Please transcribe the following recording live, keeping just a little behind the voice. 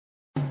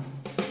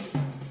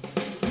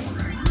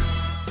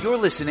You're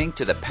listening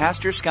to the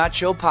Pastor Scott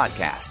Show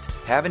podcast.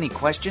 Have any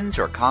questions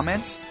or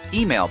comments?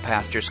 Email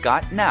Pastor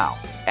Scott now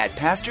at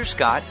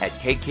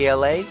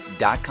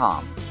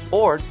pastorscott@kkla.com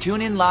or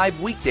tune in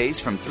live weekdays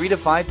from 3 to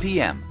 5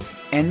 p.m.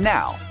 And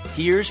now,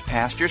 here's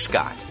Pastor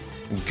Scott.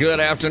 Good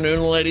afternoon,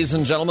 ladies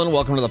and gentlemen.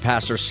 Welcome to the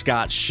Pastor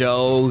Scott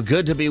Show.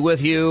 Good to be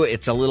with you.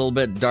 It's a little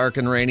bit dark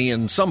and rainy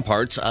in some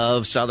parts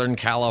of Southern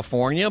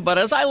California, but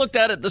as I looked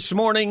at it this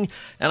morning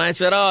and I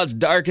said, oh, it's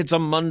dark, it's a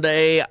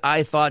Monday,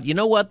 I thought, you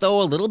know what,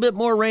 though, a little bit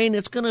more rain,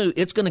 it's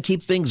gonna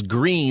keep things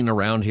green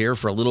around here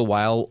for a little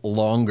while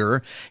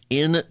longer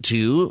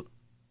into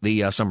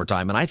the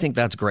summertime, and I think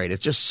that's great.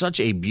 It's just such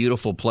a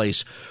beautiful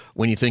place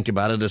when you think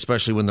about it,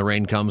 especially when the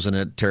rain comes and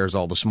it tears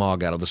all the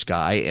smog out of the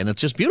sky, and it's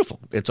just beautiful.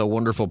 It's a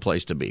wonderful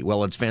place to be.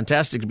 Well, it's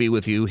fantastic to be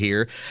with you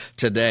here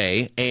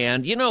today,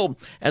 and, you know,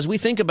 as we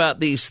think about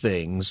these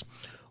things,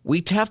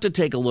 we have to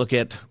take a look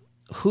at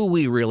who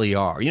we really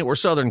are. You know, we're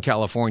Southern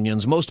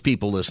Californians. Most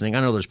people listening, I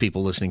know there's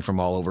people listening from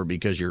all over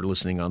because you're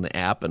listening on the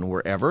app and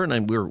wherever,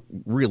 and we're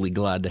really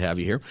glad to have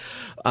you here.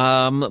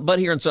 But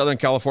here in Southern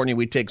California,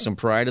 we take some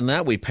pride in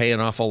that. We pay an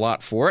awful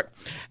lot for it.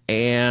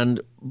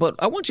 But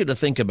I want you to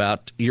think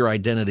about your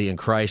identity in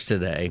Christ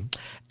today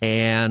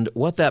and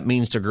what that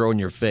means to grow in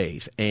your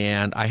faith.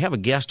 And I have a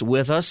guest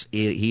with us.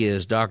 He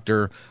is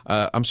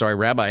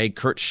Rabbi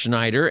Kurt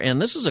Schneider,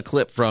 and this is a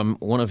clip from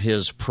one of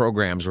his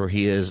programs where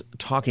he is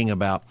talking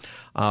about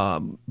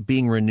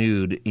being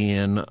renewed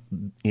in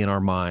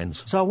our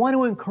minds. So I want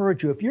to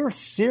encourage you, if you're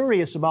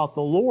serious about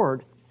the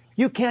Lord,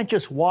 you can't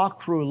just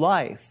walk through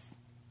life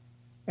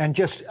and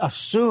just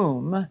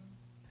assume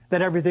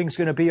that everything's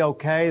going to be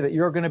okay, that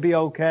you're going to be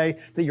okay,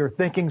 that your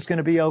thinking's going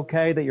to be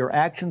okay, that your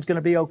action's going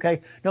to be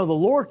okay. No, the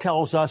Lord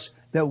tells us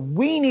that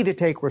we need to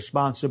take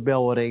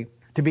responsibility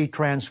to be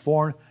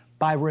transformed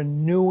by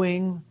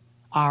renewing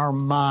our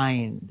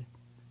mind.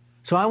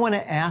 So I want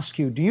to ask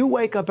you, do you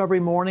wake up every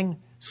morning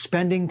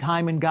spending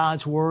time in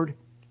God's Word?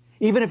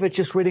 Even if it's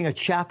just reading a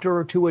chapter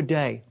or two a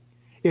day.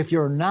 If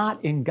you're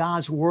not in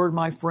God's Word,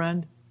 my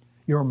friend,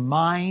 your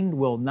mind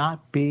will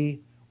not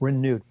be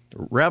renewed.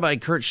 Rabbi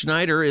Kurt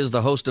Schneider is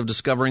the host of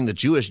Discovering the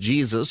Jewish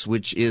Jesus,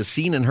 which is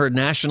seen and heard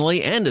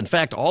nationally and, in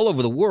fact, all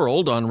over the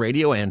world on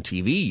radio and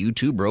TV,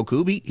 YouTube,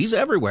 Roku. He's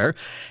everywhere.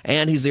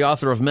 And he's the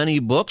author of many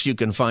books. You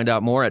can find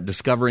out more at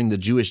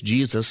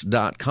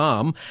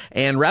discoveringthejewishjesus.com.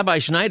 And Rabbi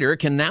Schneider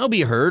can now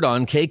be heard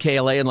on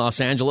KKLA in Los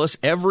Angeles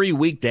every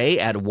weekday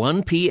at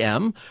 1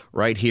 p.m.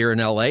 right here in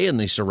L.A. and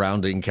the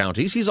surrounding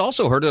counties. He's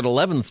also heard at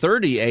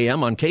 11:30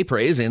 a.m. on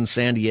K-Praise in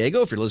San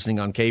Diego. If you're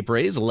listening on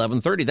K-Praise,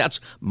 11:30, that's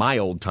my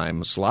old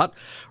time slot.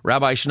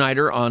 Rabbi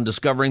Schneider on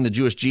Discovering the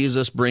Jewish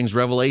Jesus brings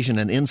revelation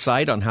and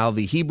insight on how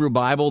the Hebrew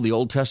Bible, the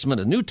Old Testament,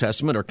 and New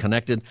Testament are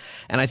connected.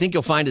 And I think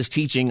you'll find his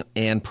teaching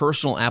and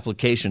personal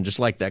application, just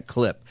like that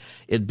clip.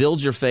 It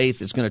builds your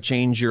faith. It's going to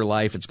change your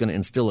life. It's going to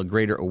instill a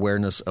greater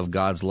awareness of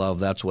God's love.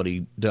 That's what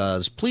he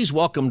does. Please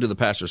welcome to the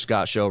Pastor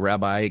Scott Show,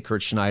 Rabbi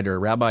Kurt Schneider.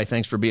 Rabbi,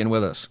 thanks for being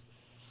with us.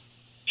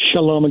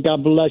 Shalom, and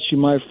God bless you,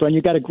 my friend.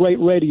 You got a great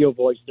radio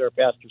voice there,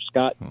 Pastor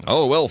Scott.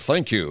 Oh, well,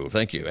 thank you.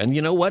 Thank you. And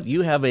you know what?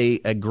 You have a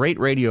great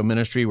radio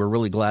ministry. We're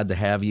really glad to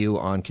have you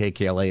on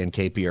KKLA and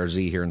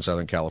KPRZ here in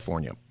Southern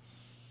California.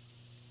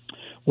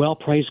 Well,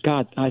 praise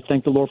God. I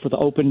thank the Lord for the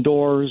open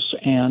doors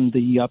and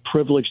the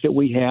privilege that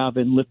we have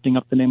in lifting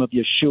up the name of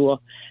Yeshua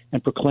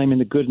and proclaiming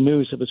the good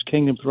news of his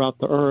kingdom throughout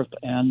the earth.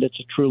 And it's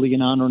truly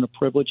an honor and a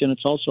privilege. And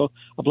it's also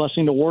a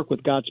blessing to work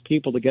with God's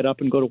people, to get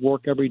up and go to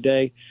work every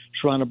day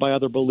surrounded by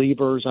other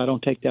believers. I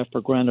don't take that for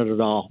granted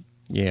at all.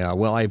 Yeah,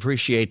 well, I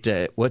appreciate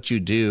what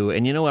you do.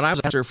 And you know what? I was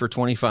a pastor for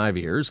 25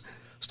 years,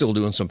 still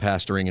doing some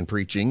pastoring and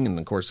preaching and,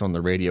 of course, on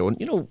the radio. And,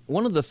 you know,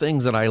 one of the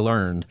things that I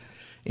learned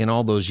in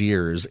all those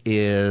years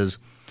is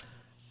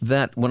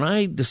that when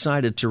I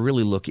decided to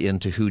really look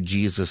into who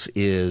Jesus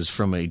is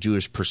from a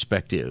Jewish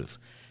perspective,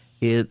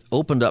 it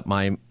opened up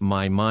my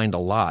mind a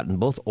lot, in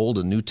both Old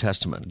and New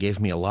Testament,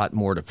 gave me a lot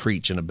more to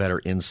preach and a better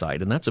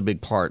insight. And that's a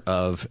big part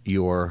of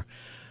your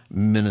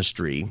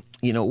ministry.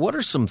 You know, what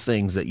are some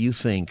things that you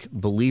think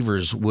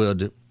believers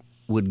would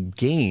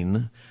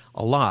gain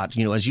a lot,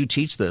 you know, as you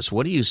teach this?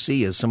 What do you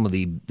see as some of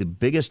the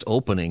biggest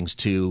openings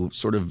to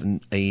sort of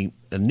a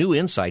new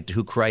insight to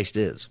who Christ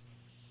is?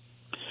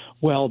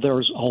 Well,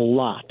 there's a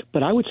lot,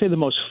 but I would say the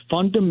most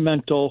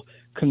fundamental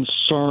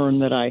concern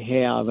that I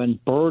have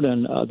and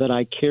burden that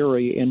I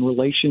carry in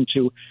relation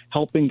to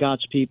helping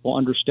God's people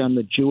understand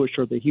the Jewish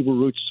or the Hebrew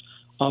roots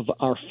of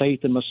our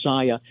faith in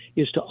Messiah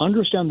is to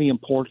understand the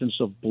importance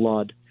of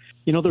blood.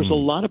 You know, there's a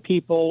lot of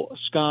people,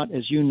 Scott,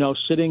 as you know,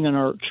 sitting in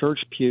our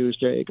church pews.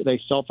 They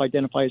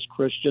self-identify as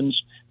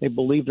Christians. They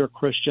believe they're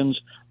Christians.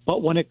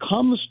 But when it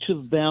comes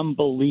to them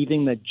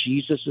believing that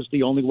Jesus is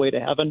the only way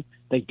to heaven,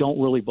 they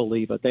don't really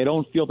believe it. They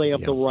don't feel they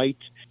have the right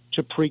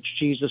to preach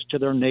Jesus to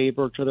their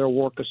neighbor, to their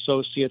work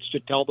associates, to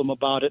tell them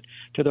about it,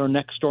 to their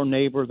next-door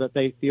neighbor that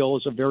they feel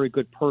is a very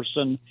good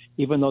person,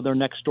 even though their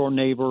next-door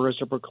neighbor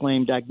is a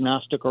proclaimed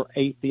agnostic or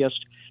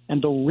atheist.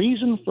 And the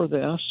reason for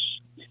this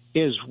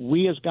is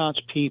we as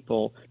God's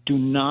people do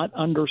not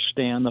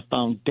understand the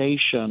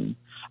foundation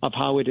of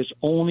how it is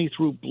only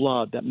through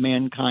blood that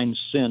mankind's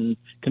sin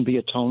can be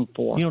atoned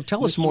for.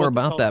 Tell us more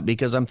about that,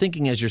 because I'm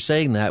thinking as you're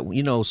saying that,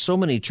 so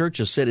many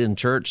churches sit in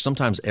church,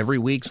 sometimes every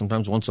week,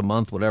 sometimes once a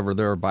month, whatever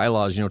their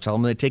bylaws, tell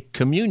them they take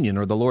communion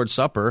or the Lord's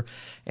Supper,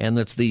 and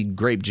that's the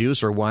grape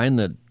juice or wine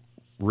that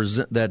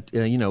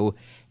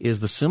is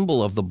the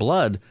symbol of the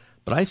blood.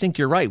 But I think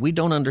you're right. We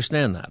don't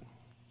understand that.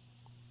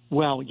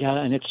 Well, yeah,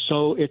 and it's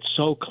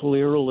so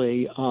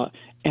clearly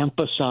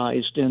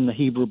emphasized in the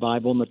Hebrew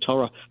Bible and the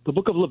Torah. The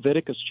book of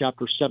Leviticus,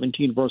 chapter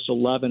 17, verse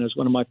 11, is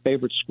one of my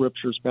favorite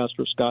scriptures,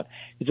 Pastor Scott.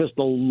 It says,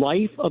 the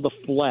life of the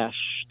flesh,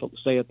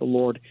 saith the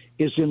Lord,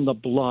 is in the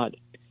blood,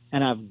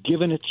 and I've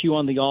given it to you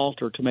on the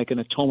altar to make an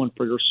atonement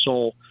for your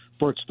soul.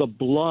 For it's the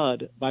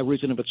blood, by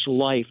reason of its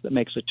life, that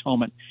makes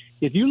atonement.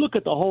 If you look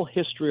at the whole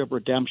history of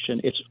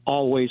redemption, it's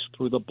always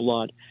through the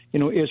blood.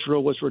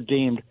 Israel was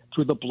redeemed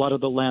through the blood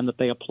of the lamb that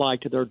they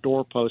applied to their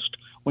doorpost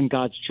when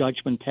God's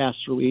judgment passed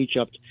through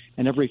Egypt,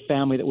 and every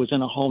family that was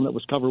in a home that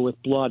was covered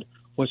with blood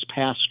was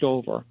passed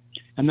over.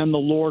 And then the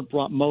Lord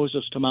brought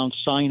Moses to Mount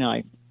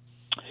Sinai,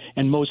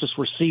 and Moses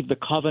received the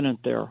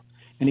covenant there.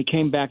 And he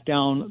came back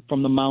down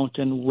from the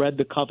mountain, read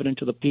the covenant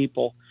to the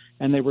people,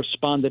 and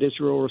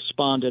Israel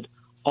responded,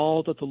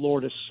 all that the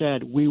Lord has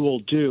said, we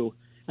will do.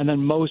 And then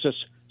Moses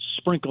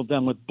sprinkled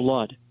them with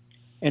blood.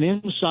 And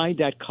inside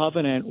that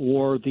covenant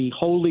were the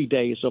holy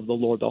days of the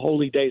Lord, the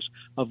holy days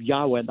of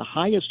Yahweh. The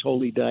highest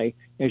holy day,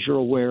 as you're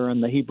aware,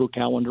 in the Hebrew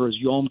calendar is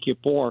Yom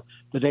Kippur,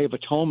 the Day of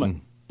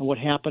Atonement. And what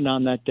happened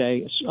on that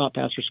day,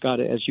 Pastor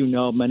Scott, as you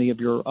know, many of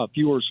your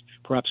viewers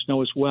perhaps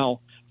know as well,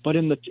 but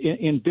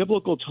in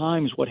biblical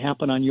times, what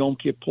happened on Yom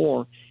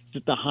Kippur is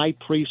that the high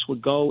priest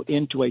would go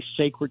into a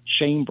sacred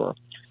chamber,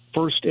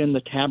 first in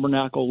the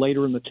tabernacle,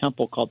 later in the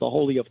temple, called the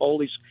Holy of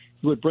Holies.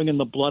 He would bring in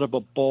the blood of a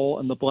bull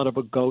and the blood of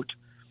a goat,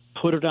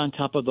 put it on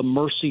top of the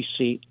mercy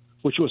seat,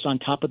 which was on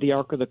top of the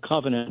Ark of the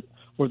Covenant,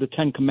 where the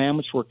Ten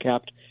Commandments were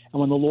kept. And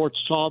when the Lord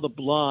saw the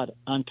blood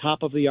on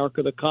top of the Ark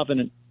of the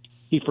Covenant,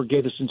 he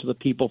forgave us into the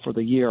people for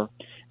the year.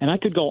 And I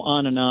could go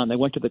on and on. They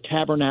went to the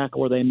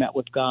tabernacle where they met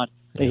with God.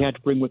 They had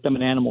to bring with them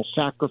an animal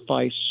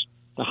sacrifice.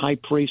 The high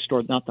priest,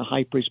 or not the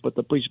high priest, but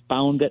the priest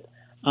bound it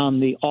on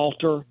the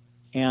altar.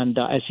 And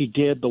as he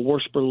did, the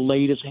worshiper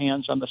laid his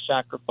hands on the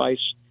sacrifice,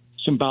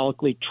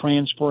 symbolically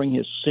transferring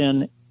his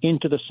sin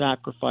into the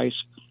sacrifice.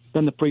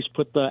 Then the priest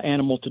put the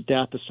animal to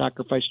death, the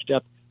sacrifice to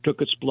death,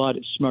 took its blood,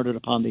 smeared it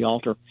upon the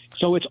altar.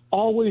 So it's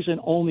always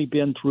and only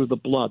been through the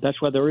blood.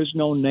 That's why there is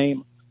no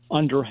name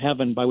under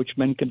heaven by which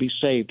men can be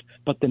saved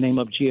but the name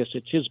of Jesus.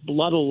 It's his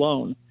blood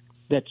alone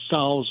that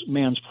solves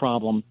man's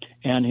problem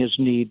and his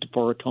need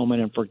for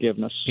atonement and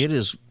forgiveness. It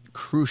is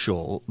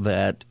crucial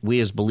that we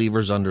as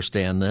believers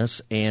understand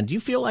this. And do you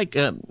feel like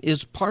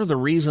is part of the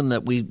reason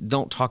that we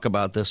don't talk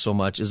about this so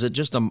much, is it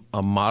just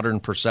a modern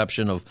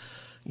perception of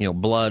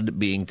blood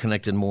being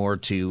connected more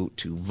to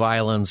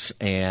violence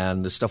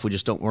and the stuff we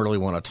just don't really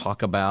want to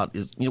talk about?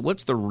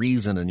 What's the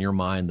reason in your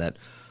mind that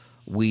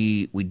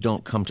we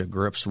don't come to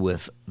grips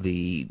with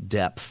the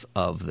depth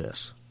of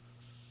this?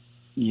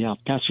 Yeah,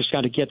 Pastor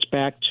Scott, it gets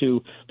back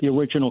to the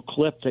original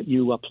clip that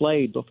you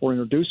played before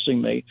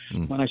introducing me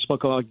when I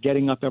spoke about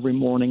getting up every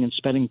morning and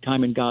spending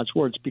time in God's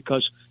words,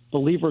 because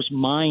believers'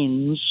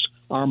 minds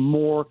are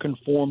more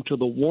conformed to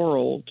the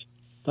world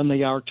than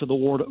they are to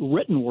the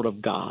written word of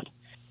God.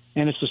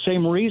 And it's the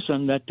same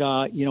reason that,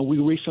 we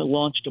recently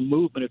launched a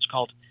movement. It's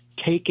called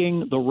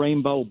Taking the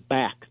Rainbow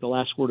Back. The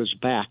last word is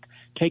back.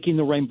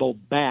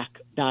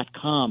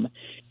 TakingTheRainbowBack.com,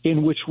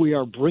 in which we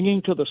are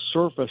bringing to the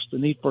surface the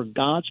need for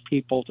God's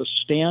people to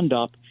stand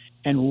up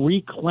and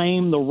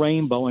reclaim the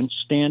rainbow and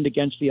stand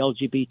against the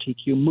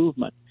LGBTQ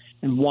movement.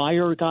 And why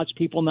are God's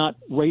people not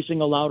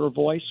raising a louder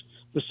voice?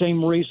 The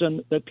same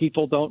reason that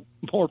people don't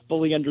more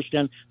fully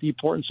understand the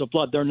importance of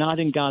blood. They're not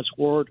in God's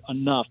word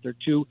enough. They're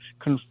too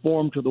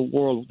conformed to the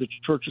world. The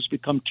church has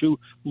become too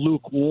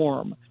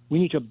lukewarm. We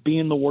need to be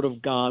in the word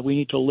of God. We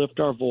need to lift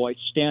our voice,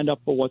 stand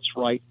up for what's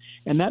right.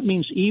 And that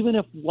means even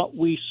if what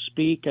we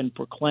speak and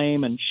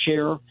proclaim and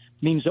share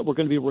means that we're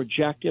going to be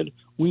rejected,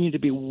 we need to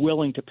be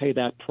willing to pay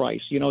that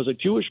price. As a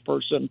Jewish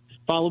person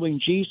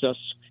following Jesus,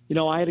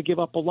 I had to give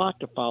up a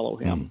lot to follow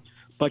him.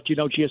 But,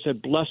 Jesus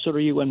said, blessed are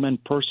you when men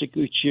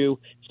persecute you,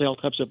 say all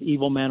types of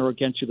evil manner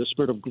against you. The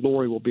Spirit of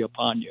glory will be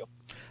upon you.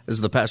 This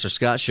is the Pastor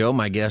Scott Show.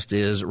 My guest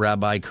is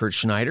Rabbi Kurt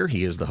Schneider.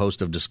 He is the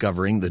host of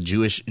Discovering the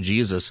Jewish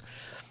Jesus.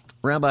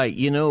 Rabbi,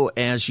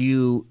 as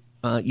you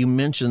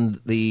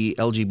mentioned the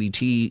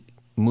LGBT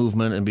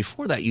movement, and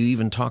before that you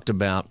even talked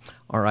about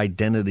our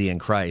identity in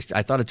Christ.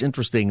 I thought it's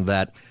interesting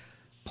that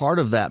part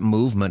of that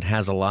movement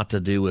has a lot to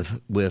do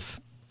with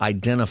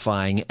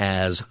identifying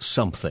as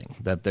something,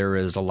 that there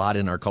is a lot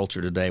in our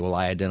culture today. Well,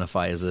 I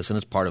identify as this, and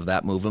it's part of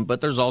that movement,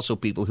 but there's also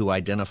people who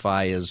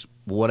identify as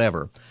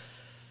whatever.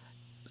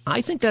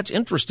 I think that's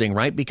interesting,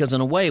 right? Because in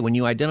a way, when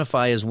you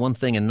identify as one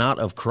thing and not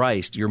of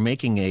Christ, you're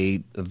making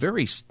a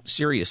very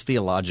serious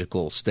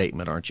theological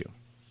statement, aren't you?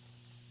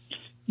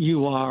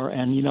 You are,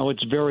 and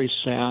it's very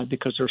sad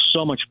because there's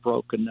so much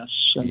brokenness,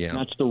 and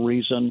that's the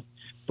reason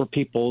for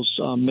people's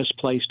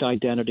misplaced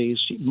identities.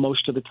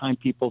 Most of the time,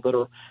 people that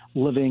are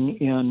living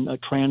in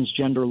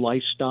transgender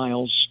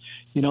lifestyles,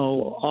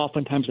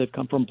 oftentimes they've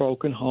come from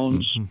broken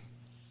homes. Mm-hmm.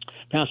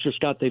 Pastor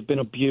Scott, they've been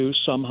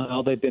abused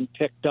somehow. They've been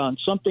picked on.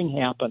 Something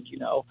happened,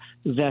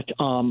 that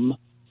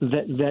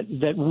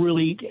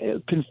really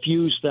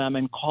confused them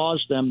and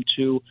caused them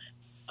to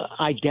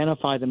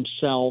identify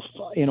themselves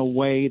in a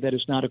way that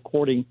is not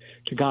according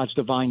to God's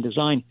divine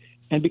design.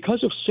 And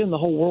because of sin, the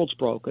whole world's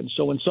broken.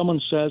 So when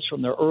someone says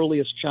from their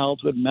earliest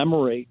childhood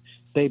memory,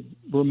 they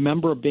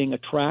remember being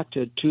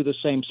attracted to the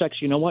same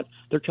sex, you know what?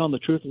 They're telling the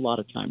truth a lot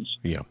of times.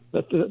 Yeah.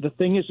 The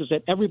thing is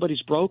that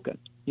everybody's broken.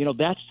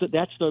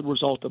 That's the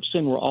result of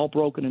sin. We're all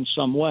broken in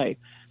some way.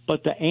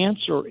 But the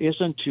answer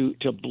isn't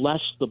to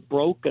bless the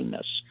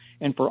brokenness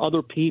and for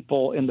other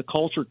people in the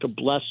culture to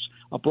bless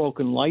a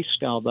broken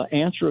lifestyle. The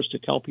answer is to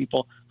tell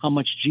people how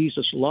much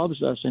Jesus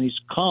loves us, and he's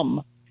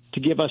come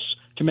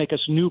to make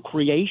us new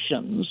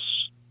creations,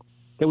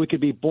 that we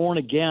could be born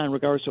again,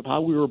 regardless of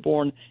how we were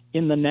born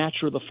in the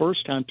natural the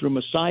first time through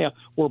Messiah.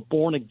 We're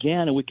born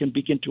again, and we can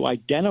begin to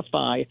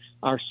identify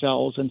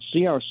ourselves and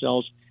see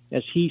ourselves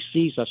as he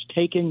sees us.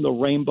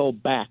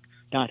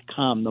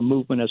 TakingTheRainbowBack.com. The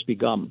movement has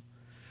begun.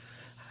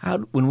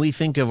 When we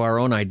think of our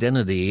own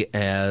identity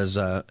as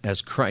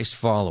Christ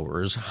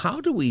followers,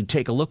 how do we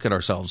take a look at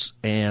ourselves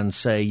and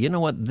say, you know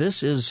what,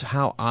 this is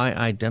how I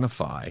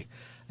identify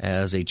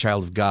as a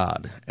child of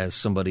God, as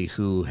somebody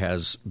who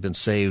has been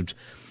saved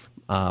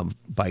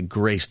by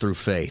grace through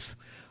faith?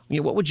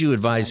 What would you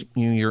advise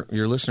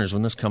your listeners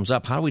when this comes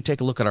up? How do we take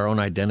a look at our own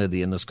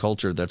identity in this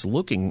culture that's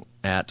looking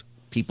at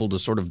people to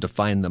sort of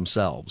define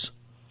themselves?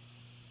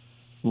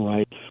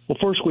 Right. Well,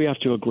 first we have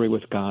to agree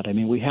with God.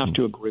 We have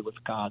to agree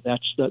with God.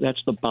 That's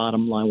the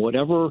bottom line.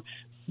 Whatever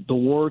the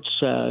Word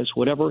says,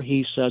 whatever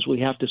he says,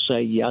 we have to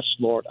say, yes,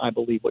 Lord, I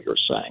believe what you're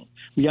saying.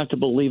 We have to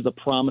believe the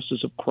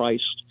promises of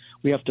Christ.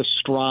 We have to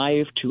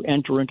strive to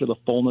enter into the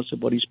fullness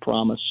of what he's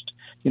promised.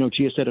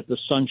 Jesus said, if the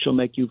Son shall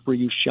make you free,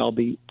 you shall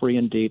be free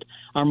indeed.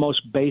 Our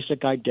most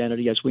basic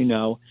identity, as we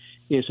know,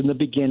 is in the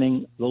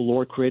beginning, the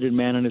Lord created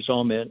man in his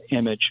own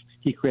image.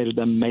 He created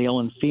them male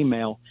and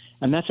female.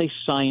 And that's a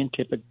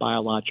scientific,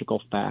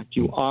 biological fact.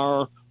 You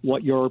are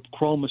what your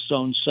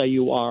chromosomes say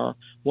you are,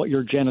 what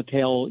your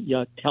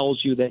genitalia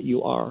tells you that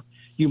you are.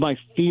 You might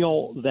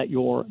feel that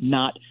you're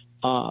not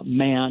a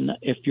man.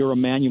 If you're a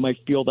man, you might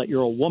feel that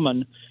you're a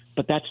woman,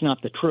 but that's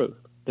not the truth.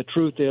 The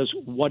truth is,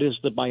 what is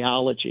the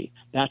biology?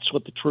 That's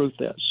what the truth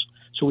is.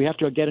 So we have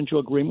to get into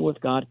agreement with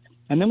God,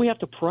 and then we have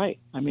to pray.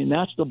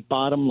 That's the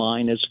bottom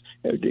line, is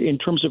in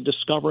terms of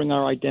discovering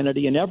our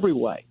identity in every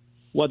way,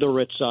 whether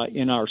it's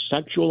in our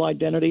sexual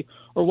identity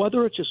or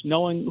whether it's just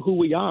knowing who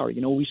we are.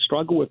 We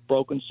struggle with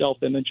broken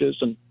self-images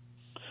and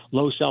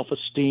low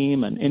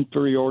self-esteem and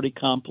inferiority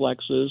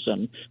complexes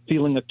and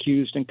feeling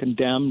accused and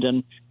condemned.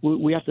 And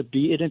we have to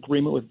be in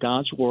agreement with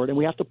God's word, and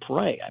we have to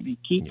pray.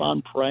 Keep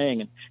on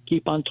praying and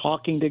keep on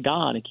talking to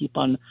God and keep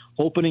on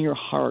opening your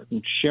heart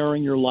and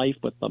sharing your life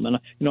with them. And,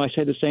 I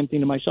say the same thing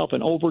to myself.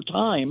 And over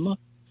time,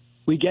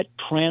 we get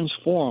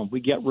transformed,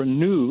 we get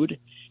renewed,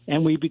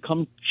 and we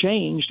become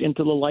changed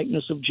into the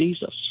likeness of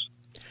Jesus.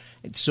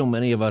 So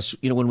many of us,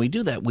 when we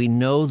do that, we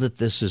know that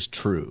this is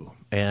true.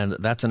 And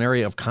that's an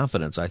area of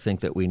confidence, I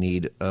think, that we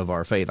need of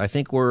our faith. I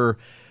think we're,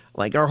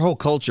 like our whole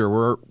culture,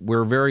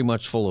 we're very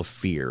much full of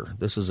fear.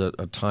 This is a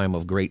time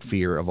of great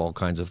fear of all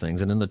kinds of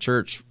things. And in the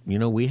church,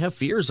 we have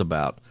fears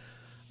about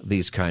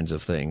these kinds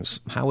of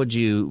things. How would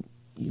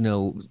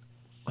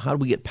how do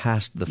we get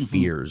past the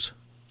fears?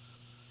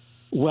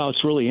 Well,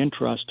 it's really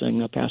interesting,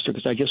 Pastor,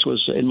 because I just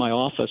was in my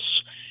office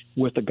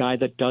with a guy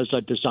that does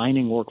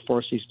designing work for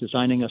us. He's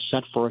designing a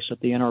set for us at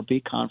the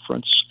NRB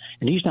conference,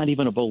 and he's not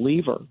even a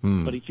believer,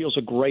 but he feels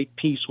a great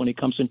peace when he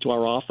comes into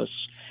our office.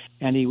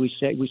 And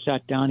we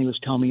sat down. He was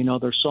telling me,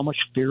 there's so much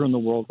fear in the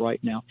world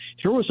right now.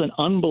 Here was an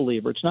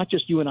unbeliever. It's not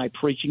just you and I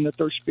preaching that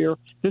there's fear.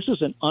 This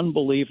is an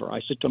unbeliever. I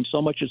said to him, so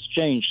much has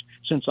changed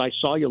since I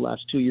saw you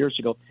last 2 years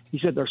ago. He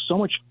said, there's so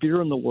much fear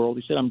in the world.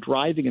 He said, I'm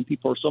driving and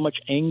people are so much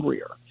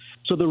angrier.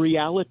 So the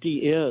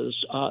reality is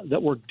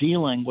that we're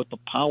dealing with the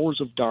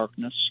powers of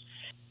darkness.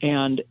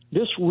 And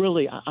this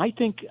really, I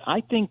think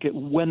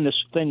when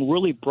this thing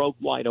really broke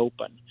wide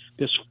open,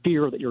 this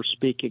fear that you're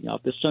speaking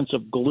of, this sense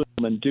of gloom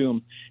and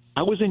doom.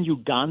 I was in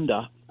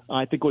Uganda,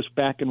 I think it was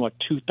back in,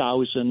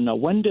 2000.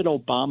 When did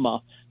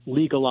Obama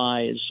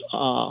legalize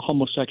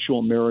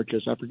homosexual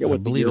marriages? I forget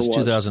what the year was. I believe it's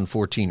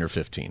 2014 or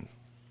 15.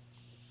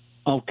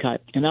 Okay.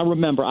 And I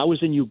remember I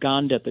was in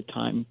Uganda at the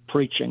time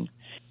preaching.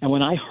 And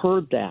when I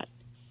heard that,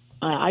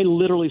 I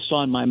literally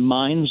saw in my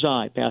mind's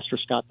eye, Pastor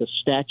Scott, the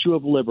Statue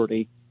of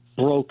Liberty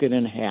broken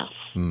in half.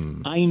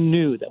 I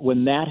knew that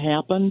when that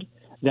happened,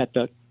 that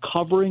the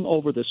covering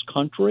over this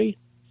country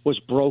was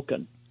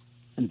broken.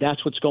 And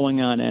that's what's going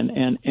on.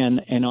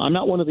 And I'm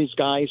not one of these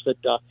guys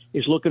that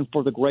is looking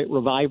for the great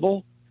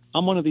revival.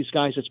 I'm one of these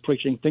guys that's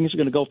preaching things are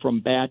going to go from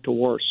bad to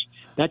worse.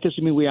 That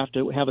doesn't mean we have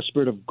to have a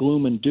spirit of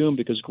gloom and doom,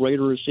 because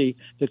greater is he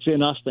that's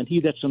in us than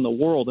he that's in the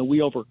world, and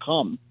we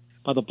overcome.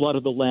 by the blood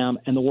of the Lamb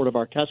and the word of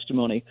our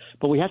testimony.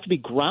 But we have to be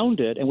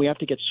grounded, and we have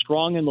to get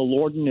strong in the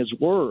Lord and his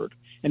word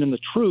and in the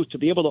truth to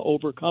be able to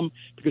overcome,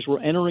 because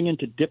we're entering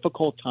into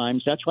difficult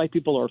times. That's why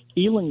people are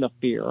feeling the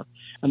fear,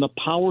 and the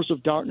powers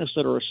of darkness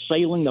that are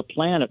assailing the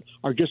planet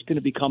are just going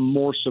to become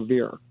more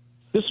severe.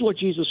 This is what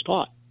Jesus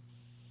taught.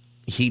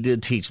 He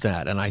did teach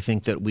that, and I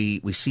think that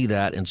we see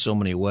that in so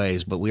many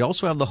ways, but we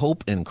also have the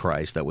hope in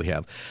Christ that we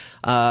have.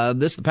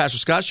 This is the Pastor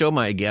Scott Show.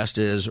 My guest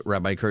is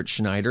Rabbi Kurt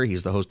Schneider.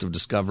 He's the host of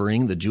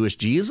Discovering the Jewish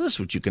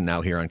Jesus, which you can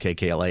now hear on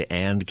KKLA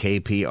and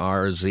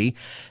KPRZ.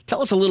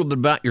 Tell us a little bit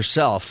about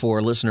yourself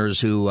for listeners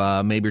who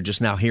maybe are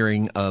just now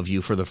hearing of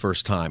you for the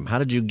first time. How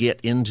did you get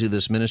into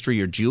this ministry?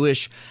 You're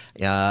Jewish,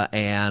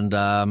 and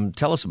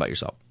tell us about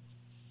yourself.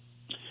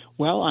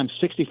 Well, I'm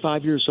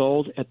 65 years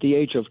old. At the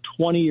age of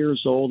 20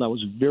 years old, I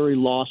was very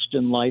lost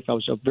in life. I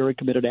was a very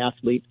committed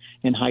athlete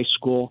in high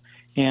school.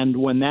 And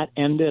when that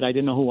ended, I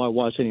didn't know who I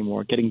was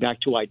anymore, getting back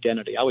to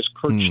identity. I was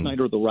Kurt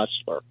Schneider, the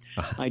wrestler.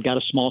 I got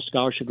a small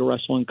scholarship to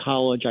wrestle in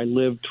college. I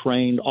lived,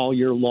 trained all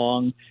year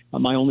long.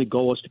 My only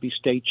goal was to be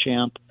state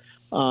champ.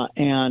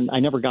 And I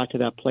never got to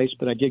that place,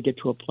 but I did get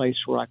to a place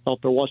where I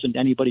felt there wasn't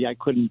anybody I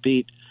couldn't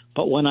beat.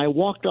 But when I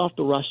walked off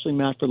the wrestling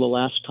mat for the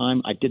last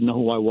time, I didn't know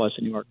who I was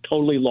anymore.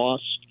 Totally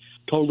lost.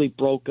 Totally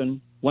broken,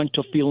 went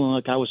to feeling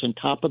like I was on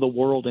top of the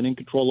world and in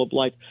control of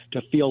life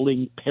to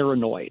feeling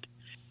paranoid.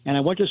 And I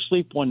went to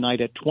sleep one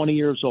night at 20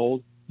 years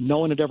old. No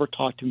one had ever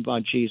talked to me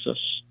about Jesus.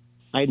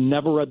 I had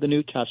never read the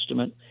New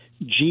Testament.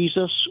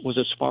 Jesus was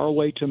as far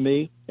away to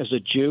me as a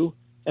Jew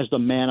as the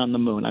man on the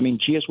moon. I mean,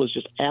 Jesus was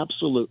just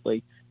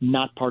absolutely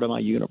not part of my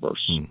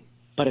universe.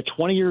 But at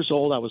 20 years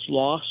old, I was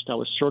lost. I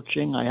was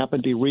searching. I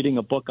happened to be reading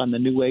a book on the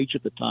New Age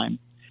at the time.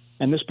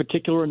 And this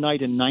particular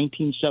night in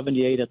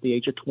 1978, at the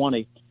age of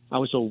 20, I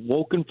was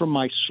awoken from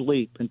my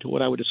sleep into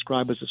what I would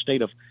describe as a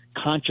state of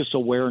conscious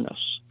awareness.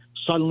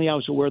 Suddenly I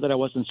was aware that I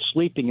wasn't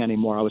sleeping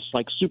anymore. I was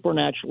like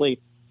supernaturally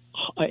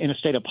in a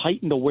state of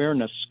heightened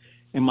awareness,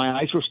 and my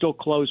eyes were still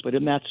closed. But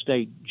in that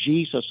state,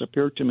 Jesus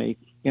appeared to me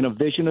in a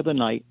vision of the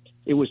night.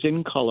 It was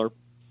in color.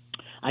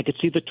 I could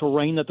see the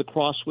terrain that the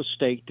cross was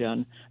staked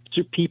in,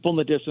 see people in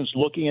the distance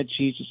looking at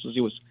Jesus as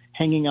he was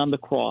hanging on the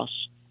cross,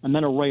 and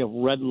then a ray of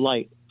red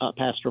light,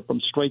 Pastor, from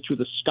straight through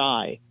the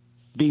sky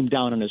beamed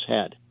down on his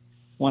head.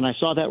 When I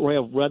saw that ray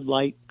of red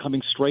light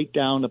coming straight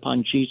down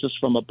upon Jesus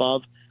from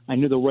above, I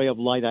knew the ray of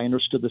light. I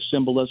understood the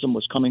symbolism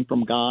was coming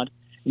from God,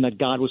 and that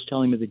God was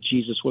telling me that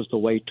Jesus was the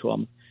way to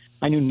him.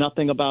 I knew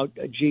nothing about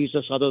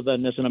Jesus other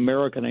than as an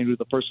American, I knew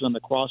the person on the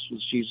cross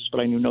was Jesus, but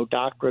I knew no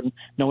doctrine.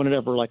 No one had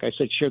ever, like I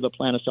said, shared the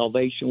plan of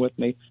salvation with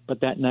me.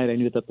 But that night I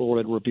knew that the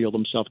Lord had revealed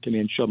himself to me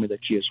and showed me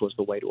that Jesus was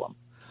the way to him.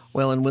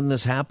 Well, and when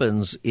this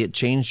happens, it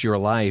changed your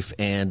life,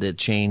 and it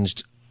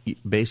changed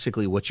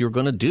basically what you're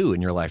going to do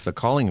in your life, the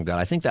calling of God.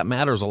 I think that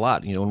matters a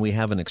lot. You know, when we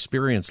have an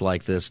experience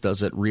like this,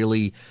 does it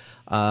really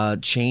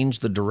change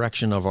the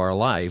direction of our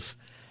life?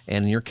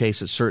 And in your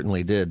case, it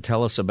certainly did.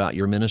 Tell us about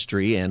your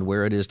ministry and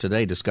where it is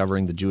today,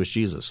 Discovering the Jewish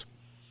Jesus.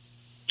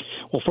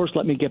 Well, first,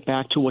 let me get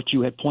back to what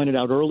you had pointed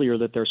out earlier,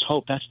 that there's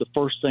hope. That's the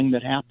first thing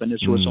that happened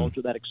as a result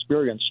of that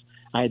experience.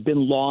 I had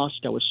been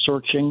lost. I was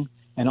searching.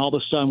 And all of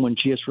a sudden, when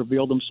Jesus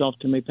revealed himself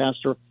to me,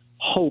 Pastor,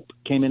 hope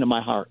came into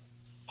my heart.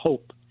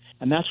 Hope.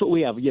 And that's what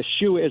we have.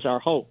 Yeshua is our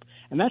hope.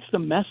 And that's the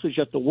message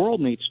that the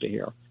world needs to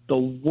hear. The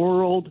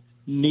world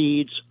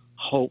needs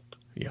hope.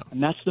 Yeah.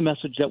 And that's the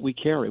message that we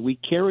carry. We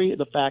carry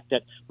the fact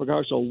that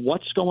regardless of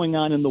what's going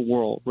on in the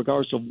world,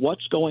 regardless of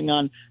what's going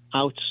on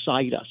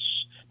outside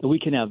us, that we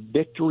can have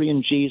victory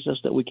in Jesus,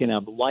 that we can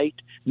have light,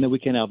 and that we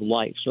can have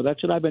life. So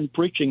that's what I've been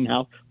preaching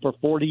now for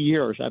 40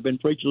 years. I've been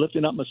preaching,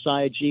 lifting up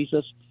Messiah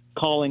Jesus,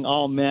 calling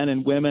all men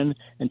and women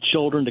and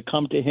children to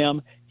come to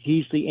him.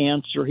 He's the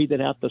answer. He that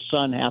hath the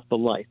Son hath the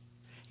life.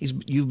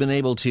 You've been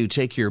able to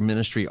take your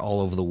ministry all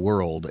over the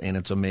world, and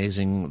it's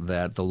amazing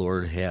that the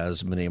Lord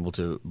has been able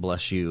to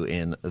bless you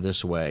in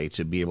this way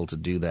to be able to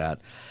do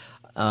that.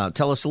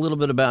 Tell us a little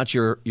bit about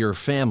your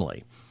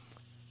family.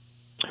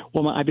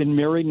 Well, I've been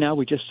married now.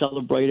 We just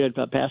celebrated,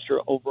 Pastor,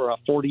 over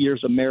 40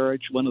 years of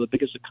marriage, one of the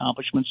biggest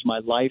accomplishments of my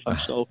life. I'm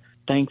so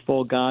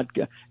thankful God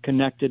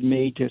connected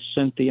me to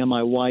Cynthia,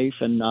 my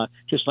wife, and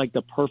just like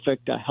the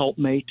perfect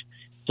helpmate.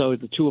 So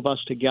the two of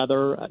us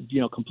together,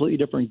 completely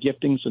different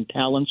giftings and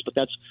talents, but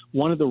that's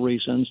one of the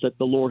reasons that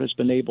the Lord has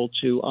been able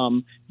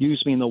to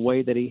use me in the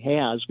way that he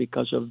has,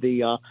 because of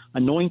the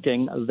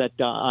anointing that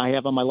I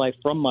have on my life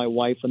from my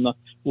wife and the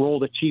role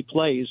that she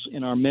plays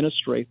in our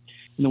ministry.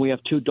 And then we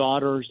have two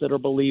daughters that are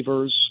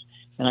believers,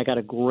 and I got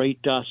a great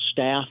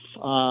staff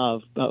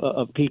of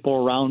people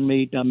around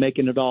me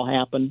making it all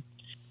happen.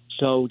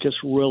 So just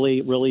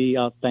really, really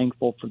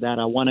thankful for that.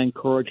 I want to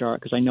encourage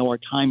because I know our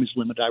time is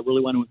limited, I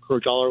really want to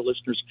encourage all our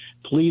listeners,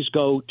 please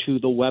go to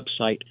the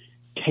website,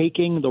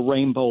 Taking the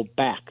Rainbow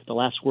Back. The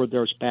last word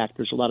there is back.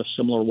 There's a lot of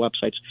similar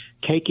websites.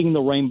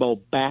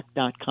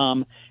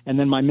 TakingTheRainbowBack.com. And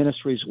then my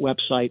ministry's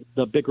website,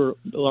 the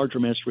larger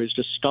ministry, is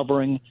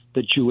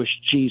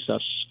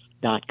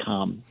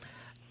DiscoveringTheJewishJesus.com.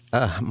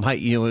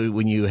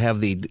 When you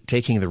have the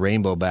taking the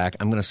rainbow back,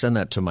 I'm going to send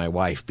that to my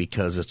wife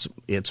because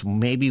it's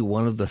maybe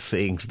one of the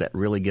things that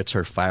really gets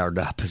her fired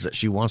up is that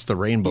she wants the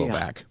rainbow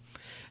back.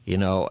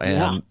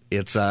 And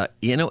it's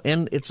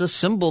and it's a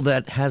symbol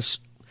that has.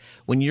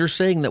 When you're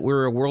saying that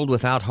we're a world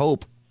without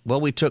hope,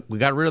 well, we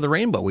got rid of the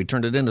rainbow. We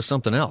turned it into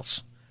something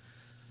else.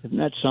 Isn't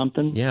that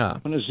something? Yeah.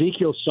 When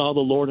Ezekiel saw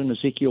the Lord in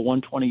Ezekiel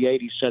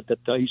 128, he said that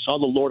he saw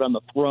the Lord on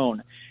the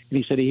throne, and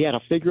he said he had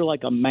a figure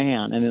like a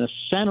man, and in the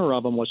center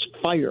of him was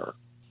fire.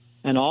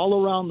 And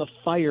all around the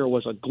fire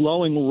was a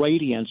glowing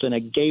radiance, and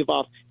it gave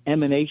off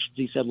emanations,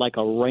 he said, like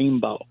a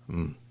rainbow.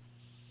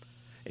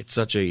 It's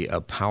such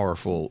a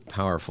powerful,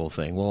 powerful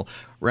thing. Well,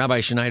 Rabbi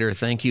Schneider,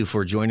 thank you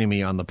for joining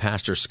me on the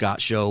Pastor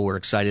Scott Show. We're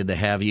excited to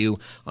have you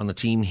on the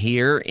team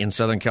here in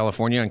Southern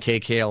California on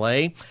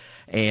KKLA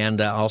and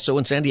also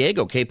in San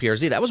Diego,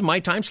 KPRZ. That was my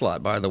time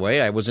slot, by the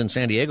way. I was in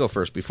San Diego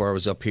first before I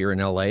was up here in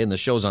L.A., and the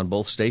show's on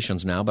both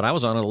stations now. But I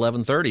was on at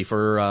 11:30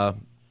 for a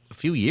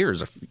few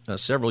years,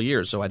 several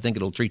years, so I think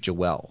it'll treat you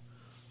well.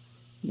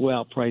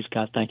 Well, praise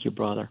God. Thank you,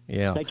 brother.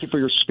 Yeah. Thank you for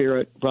your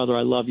spirit, brother.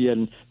 I love you,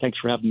 and thanks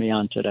for having me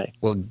on today.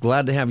 Well,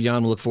 glad to have you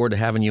on. We look forward to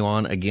having you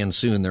on again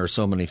soon. There are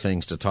so many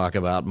things to talk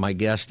about. My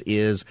guest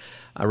is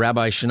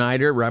Rabbi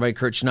Schneider, Rabbi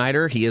Kurt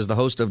Schneider. He is the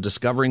host of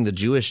Discovering the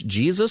Jewish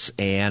Jesus,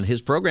 and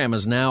his program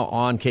is now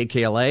on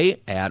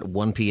KKLA at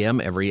 1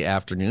 p.m. every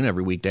afternoon,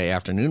 every weekday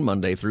afternoon,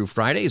 Monday through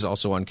Friday. He's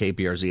also on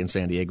KPRZ in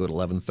San Diego at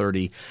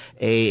 11:30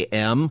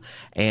 a.m.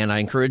 And I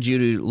encourage you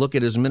to look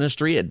at his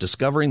ministry at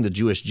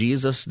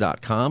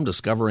discoveringthejewishjesus.com,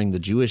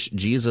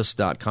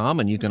 discoveringthejewishjesus.com,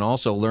 and you can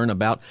also learn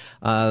about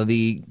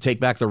the Take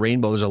Back the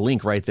Rainbow. There's a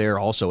link right there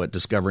also at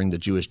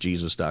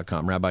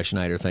discoveringthejewishjesus.com. Rabbi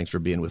Schneider, thanks for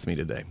being with me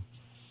today.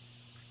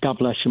 God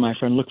bless you, my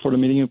friend. Look forward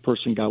to meeting you in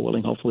person, God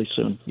willing, hopefully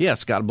soon.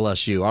 Yes, God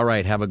bless you. All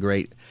right, have a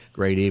great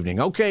evening.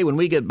 Okay, when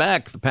we get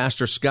back, the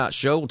Pastor Scott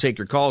Show, we'll take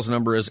your calls. The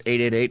number is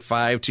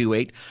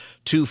 888-528-2557,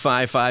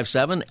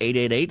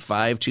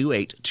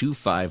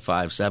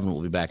 888-528-2557.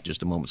 We'll be back in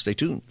just a moment. Stay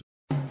tuned.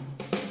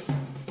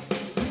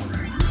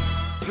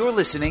 You're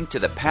listening to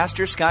the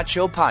Pastor Scott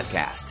Show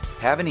podcast.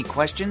 Have any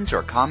questions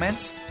or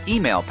comments?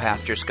 Email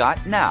Pastor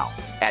Scott now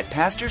at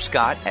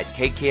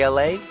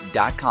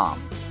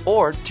pastorscott@kkla.com.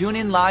 Or tune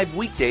in live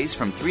weekdays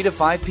from 3 to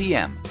 5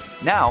 p.m.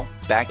 Now,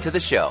 back to the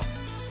show.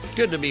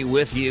 Good to be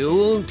with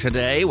you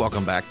today.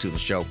 Welcome back to the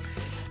show.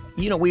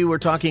 We were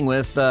talking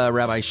with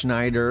Rabbi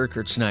Schneider,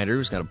 Kurt Schneider,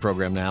 who's got a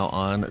program now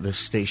on this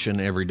station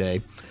every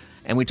day.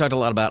 And we talked a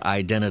lot about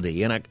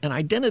identity. And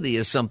identity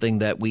is something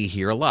that we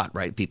hear a lot,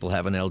 right? People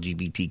have an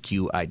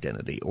LGBTQ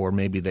identity, or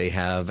maybe they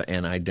have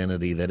an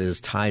identity that is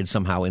tied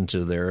somehow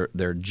into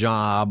their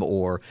job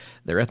or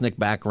their ethnic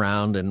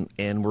background.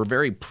 And we're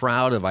very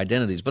proud of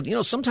identities. But,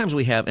 sometimes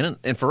we have,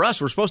 and for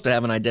us, we're supposed to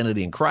have an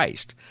identity in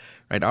Christ,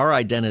 right? Our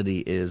identity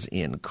is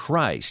in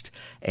Christ,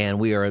 and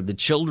we are the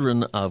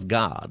children of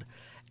God.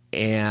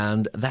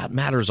 And that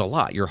matters a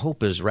lot. Your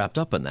hope is wrapped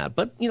up in that.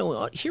 But,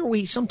 here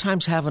we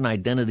sometimes have an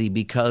identity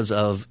because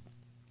of,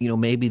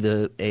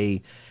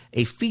 maybe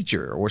a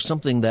feature or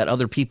something that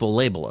other people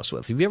label us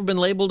with. Have you ever been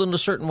labeled in a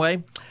certain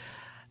way?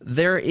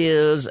 There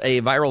is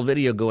a viral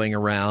video going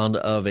around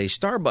of a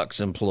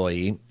Starbucks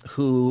employee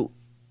who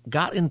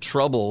got in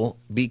trouble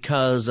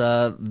because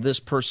this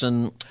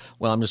person,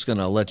 well, I'm just going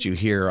to let you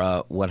hear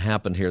what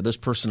happened here. This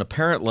person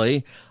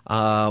apparently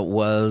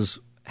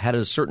had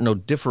a certain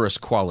odoriferous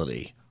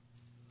quality.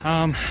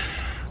 At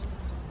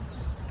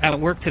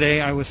work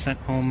today, I was sent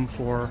home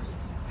for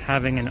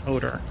having an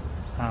odor.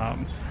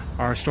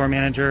 Our store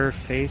manager,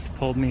 Faith,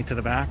 pulled me to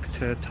the back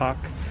to talk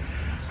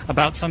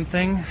about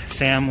something.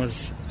 Sam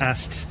was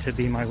asked to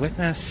be my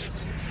witness.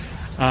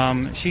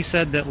 She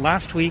said that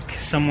last week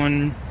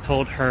someone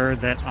told her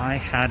that I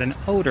had an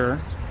odor,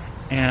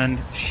 and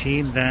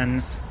she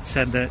then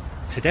said that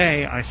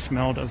today I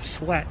smelled of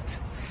sweat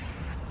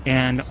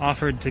and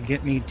offered to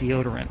get me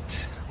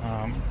deodorant.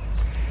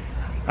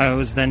 I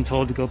was then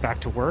told to go back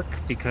to work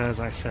because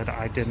I said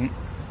I didn't.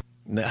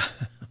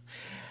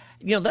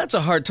 That's a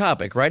hard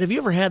topic, right? Have you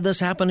ever had this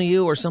happen to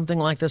you or something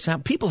like this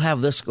happen? People have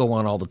this go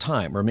on all the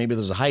time, or maybe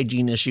there's a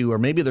hygiene issue, or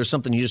maybe there's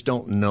something you just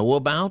don't know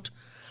about,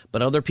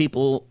 but other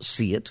people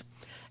see it,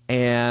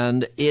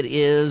 and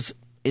it's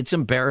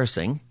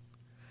embarrassing.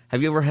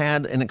 Have you ever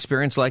had an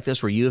experience like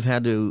this where you have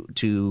had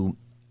to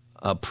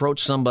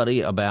approach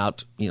somebody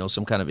about,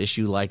 some kind of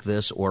issue like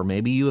this, or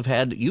maybe you've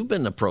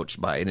been approached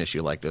by an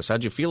issue like this?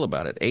 How'd you feel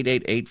about it?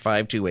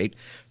 888-528-2557,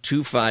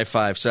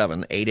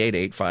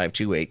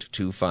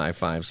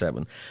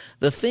 888-528-2557.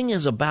 The thing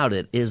is about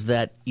it is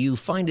that you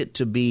find it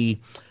to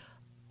be,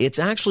 it's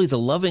actually the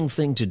loving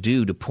thing to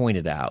do to point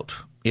it out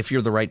if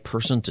you're the right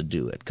person to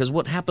do it. Because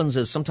what happens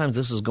is sometimes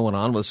this is going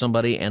on with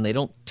somebody and they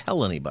don't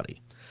tell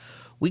anybody.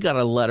 We got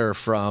a letter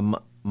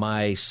from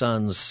my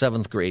son's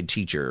 7th grade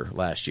teacher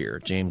last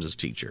year, James's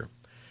teacher.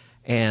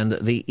 And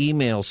the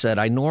email said,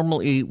 I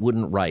normally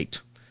wouldn't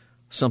write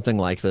something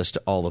like this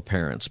to all the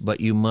parents, but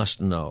you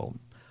must know,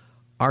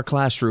 our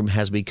classroom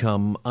has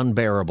become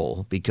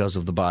unbearable because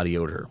of the body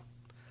odor.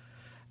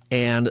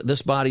 And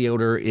this body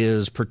odor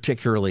is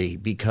particularly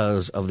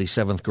because of the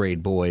 7th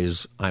grade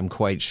boys, I'm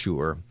quite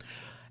sure.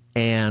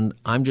 And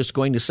I'm just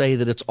going to say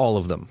that it's all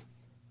of them.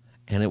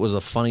 And it was the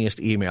funniest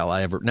email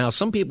I ever. Now,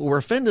 some people were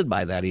offended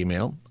by that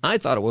email. I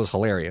thought it was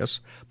hilarious.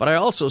 But I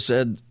also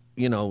said,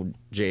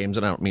 James,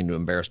 and I don't mean to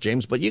embarrass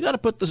James, but you got to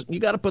put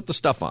the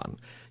stuff on.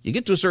 You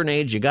get to a certain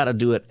age, you got to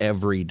do it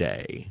every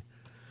day.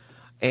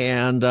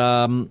 And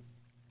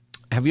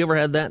have you ever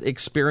had that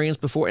experience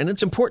before? And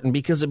it's important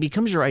because it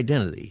becomes your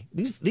identity.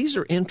 These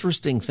are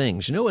interesting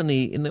things. In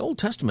the Old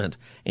Testament,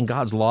 in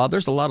God's law,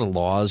 there's a lot of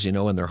laws,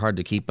 and they're hard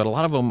to keep, but a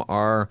lot of them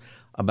are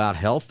about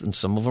health, and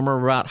some of them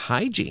are about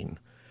hygiene.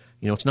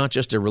 It's not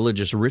just a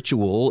religious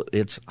ritual,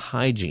 it's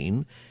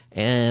hygiene.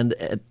 And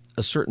at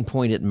a certain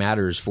point, it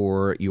matters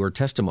for your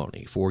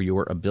testimony, for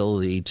your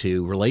ability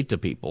to relate to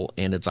people,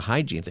 and it's a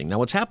hygiene thing. Now,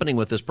 what's happening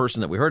with this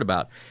person that we heard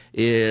about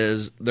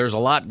is there's a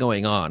lot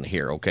going on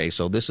here, okay?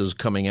 So this is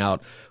coming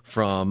out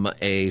from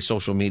a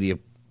social media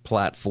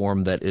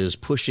platform that is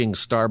pushing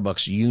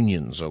Starbucks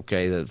unions,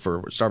 okay,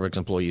 for Starbucks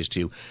employees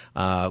to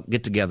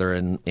get together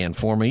and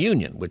form a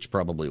union, which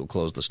probably will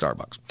close the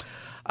Starbucks.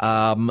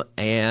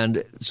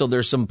 And so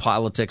there's some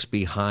politics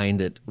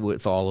behind it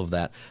with all of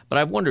that. But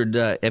I've wondered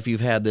if you've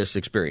had this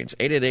experience.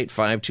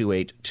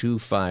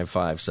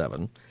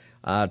 888-528-2557.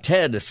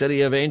 Ted,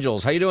 City of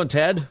Angels. How you doing,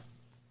 Ted?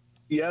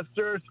 Yes,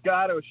 sir,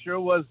 Scott. It sure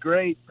was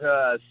great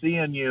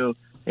seeing you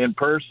in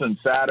person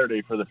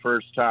Saturday for the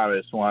first time. I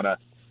just want to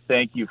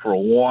thank you for a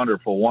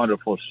wonderful,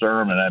 wonderful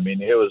sermon. I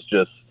mean, it was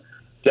just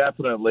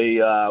definitely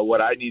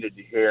what I needed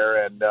to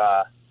hear, and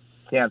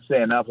can't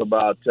say enough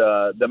about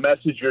the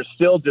message you're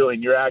still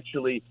doing. You're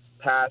actually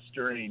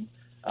pastoring.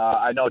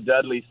 I know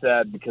Dudley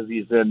said, because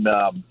he's in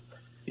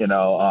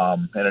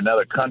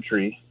another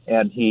country,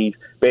 and he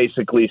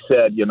basically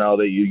said,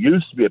 that you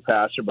used to be a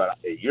pastor, but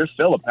you're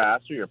still a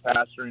pastor. You're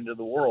pastoring to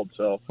the world.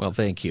 So, well,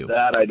 thank you.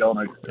 That I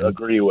don't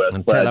agree with.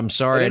 And Ted, I'm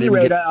sorry I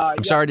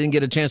didn't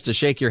get a chance to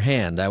shake your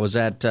hand. I was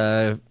at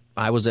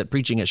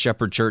preaching at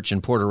Shepherd Church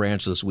in Porter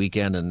Ranch this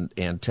weekend,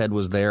 and Ted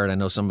was there, and I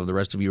know some of the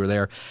rest of you were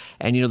there.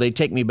 And, they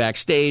take me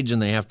backstage,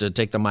 and they have to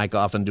take the mic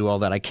off and do all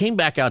that. I came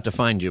back out to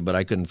find you, but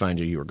I couldn't find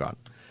you. You were gone.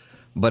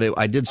 But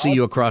I did see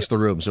you across the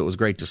room, so it was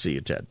great to see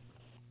you, Ted.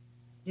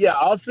 Yeah,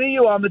 I'll see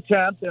you on the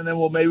 10th, and then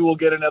maybe we'll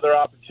get another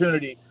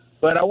opportunity.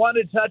 But I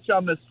wanted to touch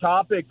on this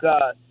topic.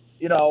 I'd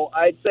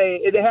say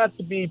it has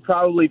to be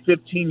probably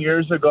 15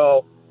 years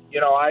ago.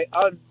 I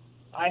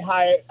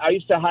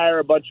used to hire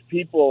a bunch of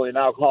people in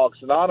Alcoholics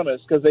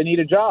Anonymous because they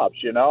needed jobs,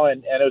 and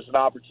it was an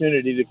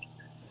opportunity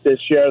to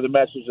share the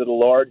message of the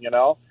Lord,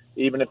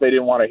 even if they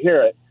didn't want to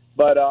hear it.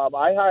 But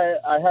I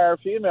hire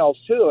females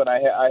too, and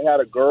I had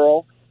a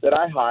girl that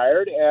I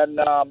hired, and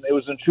it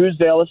was in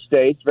Truesdale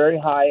Estates, very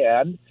high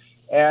end.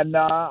 And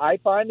I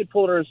finally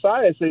pulled her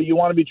aside. I said, "You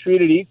want to be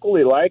treated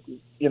equally like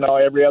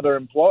every other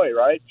employee,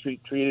 right?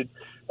 Treated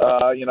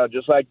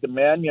just like the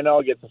men,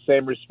 get the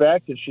same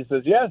respect." And she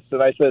says, "Yes."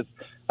 And I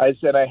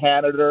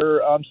handed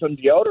her some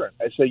deodorant.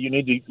 I said, you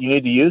need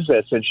to use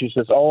this. And she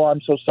says, "Oh,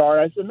 I'm so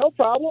sorry." I said, "No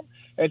problem."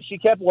 And she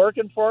kept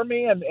working for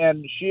me, and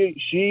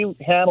she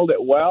handled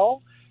it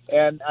well.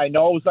 And I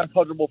know it was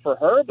uncomfortable for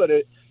her, but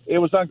it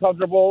was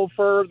uncomfortable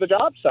for the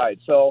job site.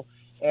 So,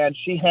 and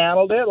she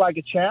handled it like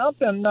a champ,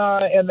 and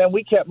then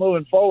we kept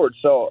moving forward.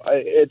 So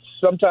it's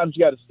sometimes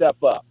you got to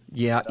step up.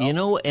 Yeah,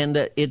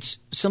 and it's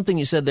something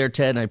you said there,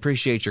 Ted, and I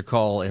appreciate your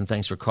call, and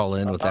thanks for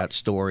calling in with that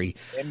story.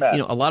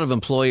 Amen. A lot of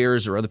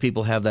employers or other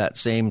people have that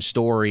same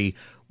story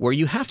where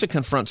you have to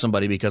confront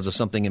somebody because of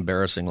something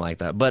embarrassing like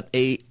that. But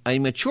a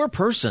mature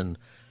person,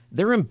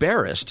 they're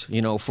embarrassed,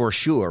 for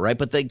sure, right?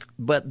 But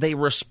they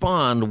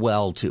respond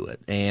well to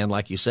it. And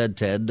like you said,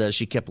 Ted,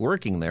 she kept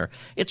working there.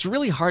 It's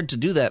really hard to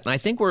do that. And I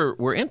think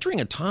we're entering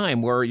a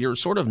time where you're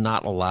sort of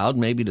not allowed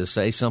maybe to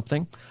say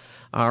something.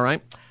 All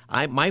right.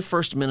 My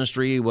first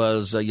ministry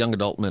was a young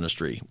adult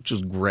ministry, which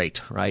was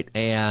great, right?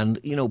 And,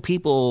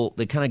 people,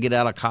 they kind of get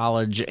out of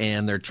college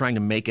and they're trying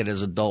to make it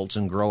as adults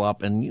and grow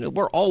up. And,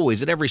 we're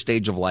always, at every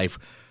stage of life,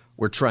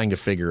 we're trying to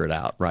figure it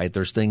out, right?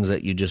 There's things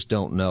that you just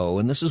don't know.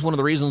 And this is one of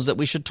the reasons that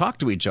we should talk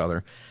to each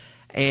other.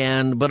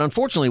 But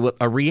unfortunately, what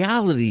a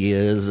reality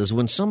is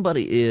when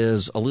somebody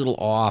is a little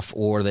off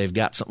or they've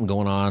got something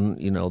going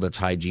on, that's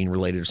hygiene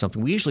related or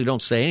something, we usually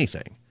don't say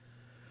anything,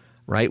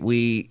 right?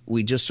 We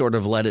just sort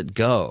of let it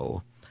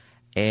go.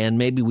 And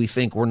maybe we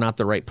think we're not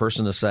the right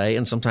person to say,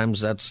 and sometimes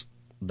that's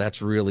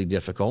really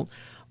difficult.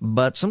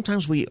 But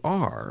sometimes we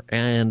are.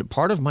 And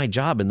part of my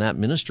job in that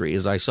ministry,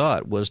 as I saw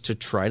it, was to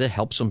try to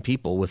help some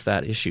people with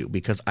that issue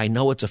because I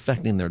know it's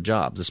affecting their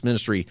jobs. This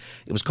ministry,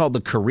 it was called the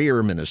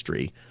career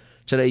ministry.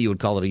 Today you would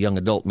call it a young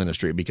adult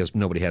ministry because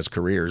nobody has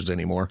careers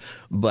anymore.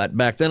 But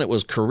back then it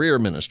was career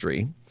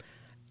ministry.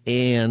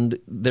 And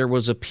there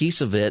was a piece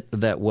of it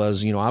that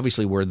was,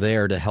 obviously we're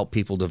there to help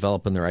people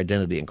develop in their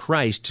identity in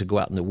Christ, to go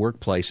out in the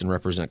workplace and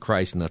represent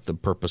Christ, and that's the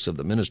purpose of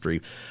the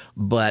ministry.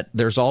 But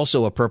there's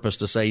also a purpose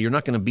to say you're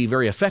not going to be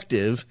very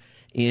effective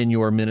in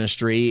your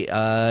ministry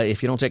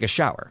if you don't take a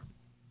shower.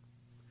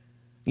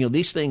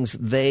 these things,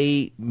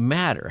 they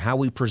matter. How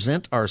we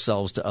present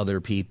ourselves to other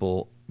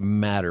people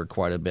matter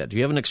quite a bit. Do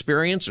you have an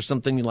experience or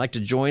something you'd like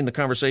to join the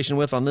conversation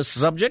with on this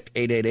subject?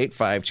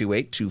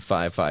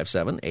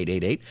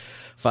 888-528-2557,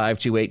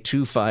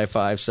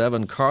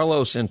 888-528-2557.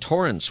 Carlos in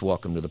Torrance,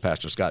 welcome to the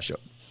Pastor Scott Show.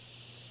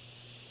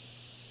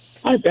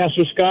 Hi,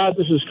 Pastor Scott.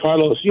 This is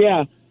Carlos.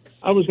 Yeah,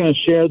 I was going to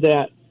share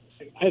that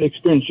I had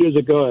experience years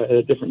ago at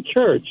a different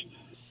church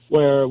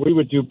where we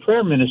would do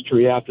prayer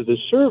ministry after the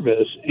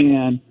service.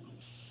 And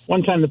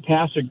one time the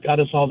pastor got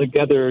us all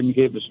together and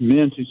gave us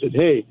mints. He said,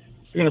 hey,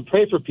 if you're going to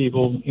pray for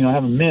people,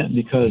 have a mint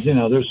because,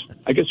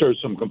 I guess there's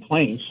some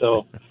complaints.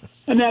 So,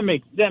 and that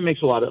makes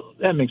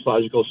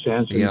logical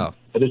sense. And yeah.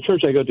 At the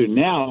church I go to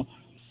now,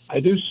 I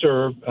do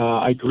serve,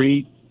 I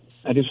greet,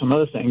 I do some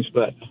other things,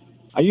 but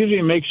I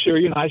usually make sure,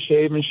 I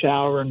shave and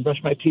shower and brush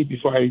my teeth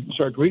before I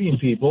start greeting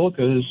people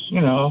because,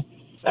 I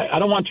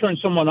don't want to turn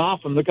someone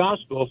off from the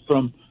gospel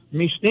from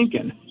me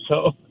stinking.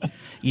 So that's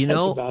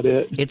about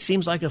it. It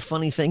seems like a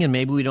funny thing, and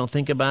maybe we don't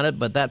think about it,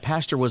 but that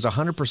pastor was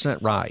 100%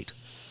 right.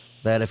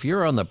 That if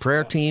you're on the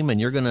prayer team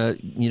and you're going to,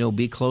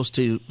 be close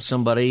to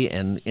somebody,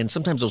 and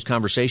sometimes those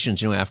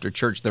conversations, after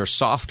church, they're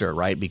softer,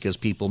 right? Because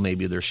people,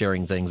 maybe they're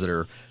sharing things that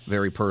are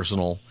very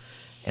personal.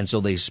 And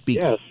so they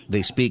speak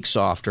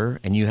softer,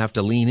 and you have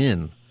to lean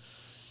in,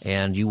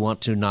 and you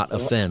want to not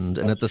offend.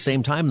 And at the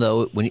same time,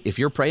 though, if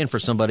you're praying for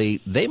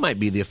somebody, they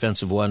might be the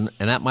offensive one,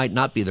 and that might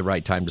not be the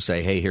right time to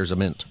say, hey, here's a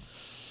mint.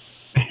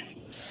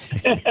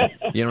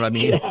 You know what I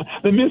mean? Yeah.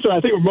 The mints I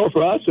think were more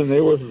for us than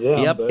they were for them.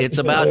 Yep, but, it's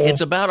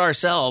about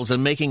ourselves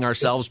and making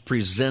ourselves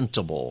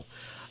presentable.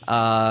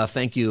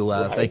 Thank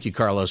you,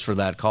 Carlos, for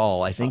that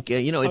call. I think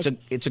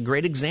it's a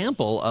great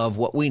example of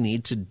what we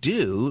need to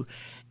do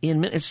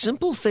in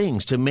simple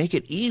things to make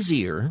it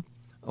easier,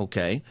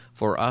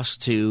 for us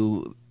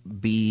to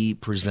be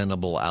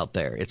presentable out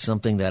there. It's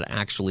something that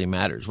actually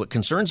matters. What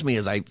concerns me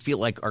is I feel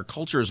like our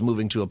culture is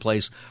moving to a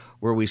place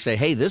where we say,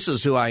 hey, this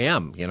is who I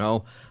am,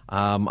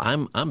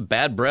 I'm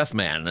bad breath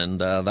man, and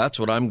that's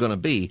what I'm going to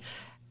be.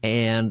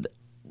 And,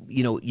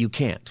 you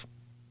can't.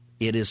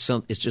 It's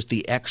just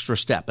the extra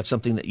step. It's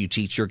something that you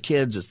teach your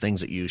kids. It's things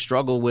that you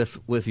struggle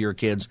with your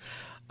kids.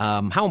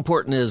 How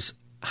important is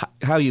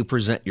how you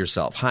present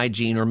yourself,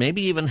 hygiene, or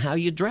maybe even how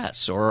you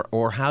dress,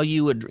 or how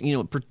you would,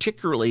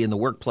 particularly in the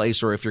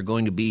workplace, or if you're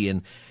going to be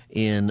in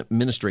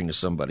ministering to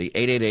somebody.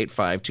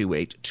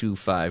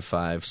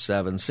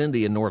 888-528-2557.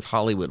 Cindy in North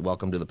Hollywood,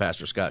 welcome to the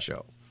Pastor Scott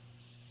Show.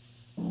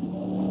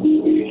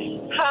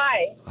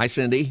 Hi. Hi,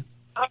 Cindy.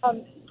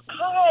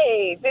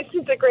 Hi. This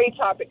is a great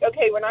topic.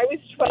 Okay, when I was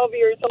 12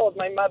 years old,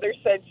 my mother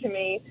said to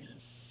me,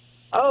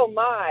 oh,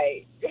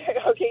 my.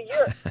 Okay,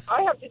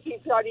 I have to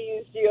teach you how to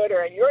use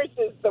deodorant. Yours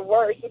is the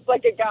worst. It's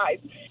like a guy's.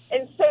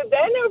 And so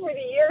then over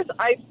the years,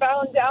 I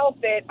found out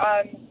that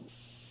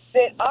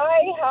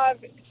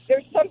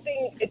there's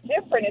something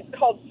different. It's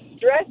called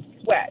stress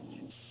sweat.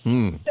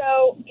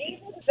 So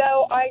even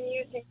though I'm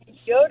using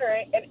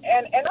deodorant and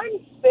I'm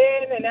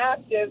thin and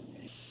active,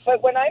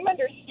 but when I'm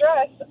under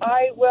stress,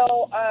 I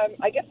will,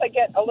 I guess I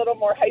get a little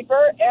more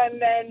hyper,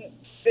 and then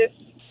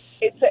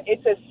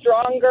it's a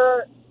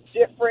stronger,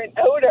 different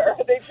odor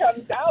that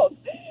comes out.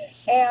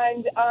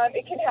 And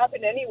it can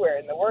happen anywhere,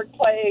 in the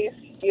workplace,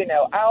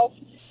 out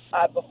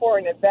before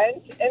an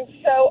event. And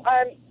so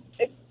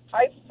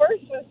I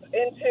first was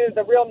into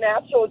the real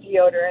natural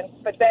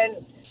deodorants, but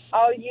then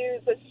I'll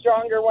use a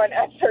stronger one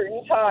at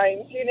certain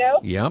times,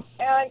 Yep.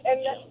 And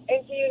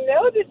do you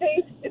know that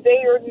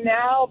they are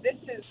now,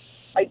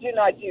 I do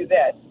not do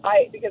this,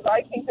 because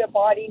I think the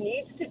body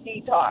needs to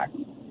detox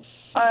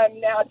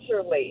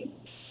naturally.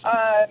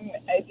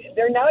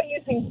 They're now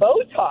using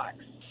Botox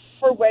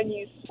for when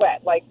you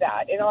sweat like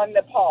that and on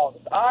the palms.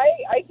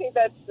 I think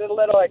that's a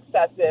little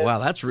excessive. Wow,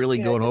 that's really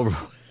going over.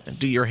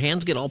 Do your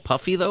hands get all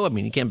puffy, though? I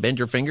mean, you can't bend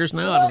your fingers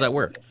now? How does that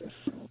work?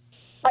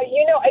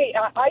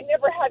 I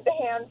never had the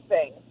hand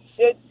thing.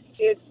 It's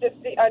just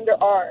the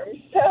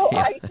underarms. So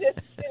Yeah. I just,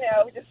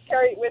 just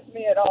carry it with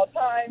me at all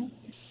times.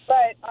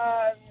 But,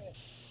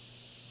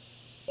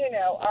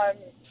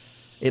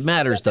 It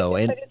matters, though.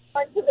 But it's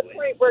like to the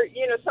point where,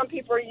 some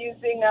people are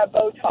using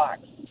Botox.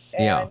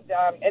 And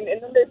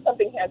then there's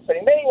something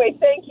hand-splitting. But anyway,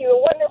 thank you.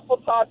 A wonderful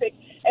topic.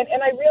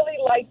 And I really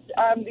liked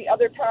the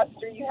other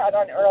pastor you had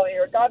on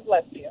earlier. God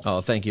bless you.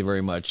 Oh, thank you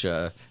very much,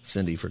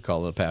 Cindy, for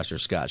calling the Pastor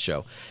Scott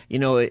Show.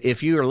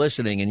 If you are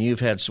listening and you've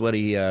had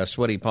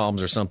sweaty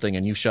palms or something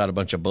and you've shot a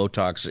bunch of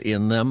Botox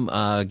in them,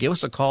 give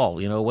us a call.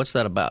 What's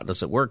that about?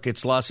 Does it work?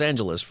 It's Los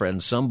Angeles,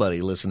 friends.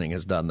 Somebody listening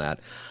has done that.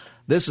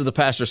 This is the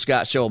Pastor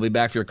Scott Show. I'll be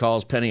back for your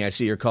calls. Penny, I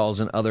see your calls,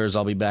 and others.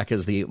 I'll be back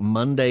as the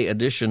Monday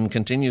edition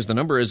continues. The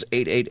number is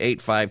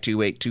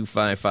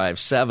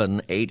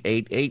 888-528-2557,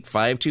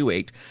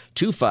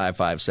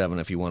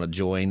 888-528-2557 if you want to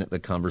join the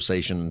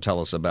conversation and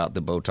tell us about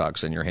the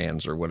Botox in your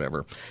hands or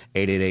whatever.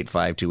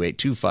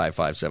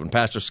 888-528-2557.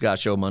 Pastor Scott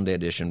Show, Monday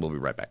edition. We'll be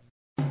right back.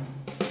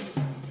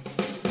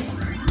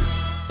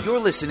 You're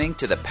listening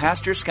to the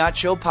Pastor Scott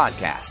Show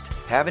podcast.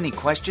 Have any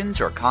questions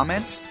or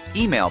comments?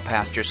 Email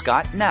Pastor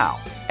Scott now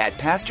at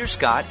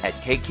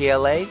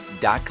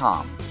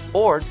pastorscott@kkla.com.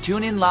 or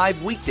tune in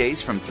live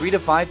weekdays from 3 to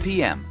 5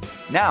 p.m.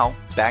 Now,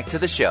 back to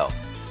the show.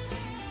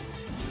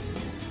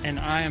 And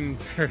I am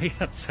very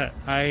upset.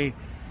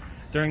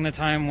 During the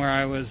time where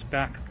I was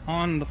back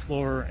on the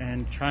floor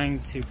and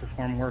trying to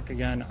perform work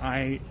again,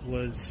 I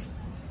was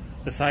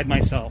beside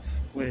myself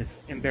with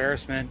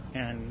embarrassment,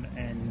 and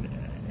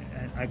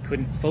I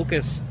couldn't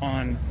focus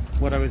on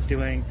what I was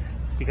doing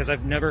because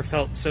I've never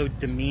felt so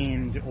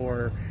demeaned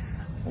or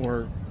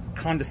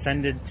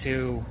condescended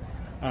to,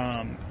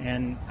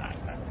 and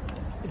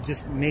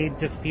just made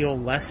to feel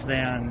less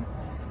than,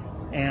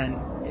 and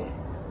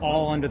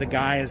all under the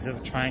guise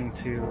of trying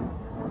to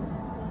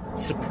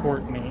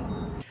support me.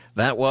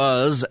 That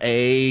was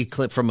a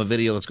clip from a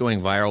video that's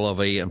going viral of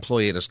an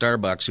employee at a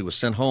Starbucks who was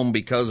sent home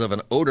because of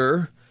an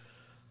odor.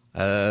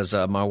 As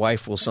my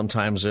wife will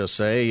sometimes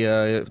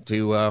say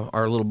to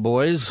our little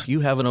boys,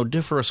 you have an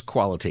odoriferous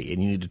quality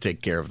and you need to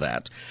take care of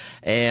that.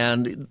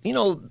 And, you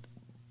know,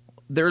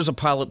 there's a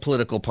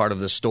political part of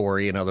this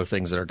story and other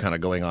things that are kind of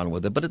going on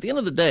with it. But at the end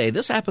of the day,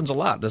 this happens a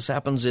lot. This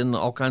happens in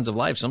all kinds of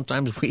life.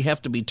 Sometimes we have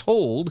to be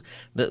told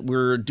that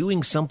we're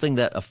doing something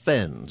that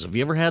offends. Have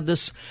you ever had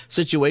this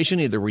situation,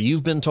 either where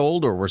you've been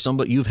told or where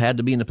you've had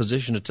to be in a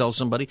position to tell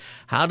somebody?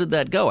 How did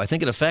that go? I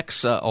think it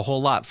affects a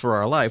whole lot for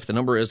our life. The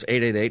number is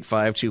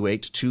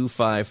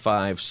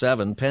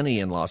 888-528-2557. Penny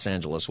in Los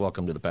Angeles.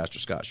 Welcome to the Pastor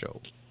Scott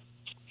Show.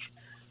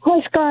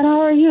 Hi, Scott.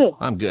 How are you?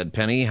 I'm good,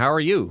 Penny. How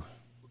are you?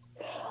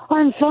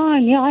 I'm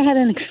fine. Yeah, I had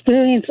an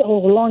experience a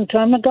long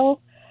time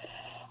ago.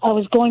 I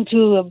was going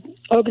to an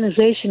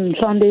organization,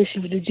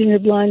 Foundation for the Junior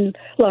Blind,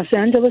 Los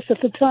Angeles at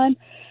the time,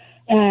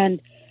 and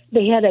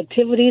they had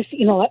activities,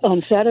 you know,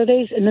 on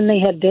Saturdays, and then they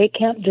had day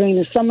camp during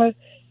the summer.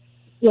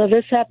 Well,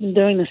 this happened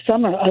during the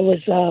summer. I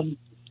was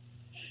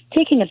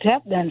taking a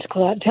tap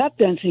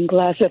dancing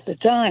class at the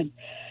time,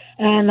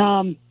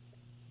 and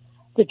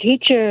the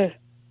teacher,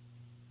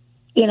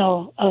 you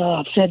know,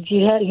 said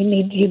you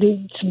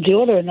need some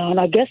deodorant on.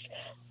 I guess.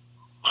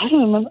 I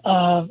don't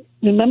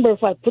remember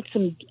if I put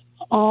some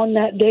on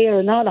that day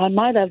or not. I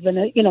might have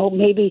been, you know,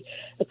 maybe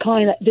the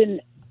kind that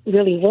didn't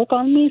really work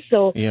on me.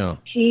 So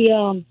she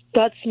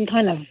got some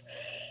kind of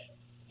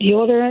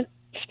deodorant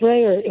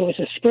spray, or it was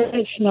a spray.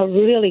 It smelled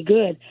really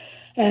good.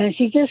 And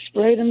she just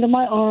sprayed into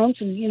my arms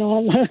and, you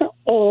know,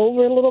 all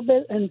over a little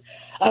bit, and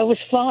I was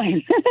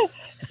fine.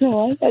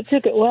 So I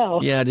took it well.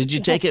 Yeah, did you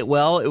take it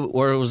well,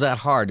 or was that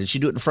hard? Did she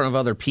do it in front of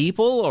other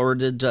people, or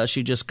did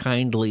she just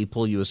kindly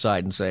pull you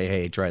aside and say,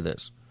 hey, try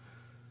this?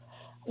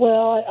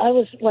 Well, I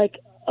was like,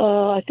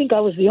 I think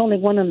I was the only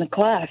one in the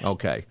class.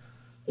 Okay.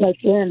 Like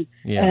then.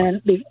 Yeah.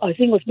 And I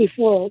think it was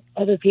before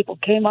other people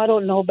came. I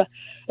don't know. But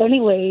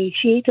anyway,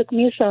 she took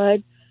me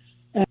aside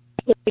and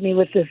put me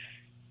with this.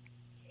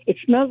 It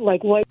smelled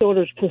like White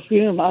Odor's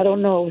perfume. I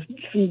don't know.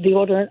 Some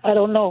deodorant. I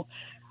don't know.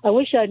 I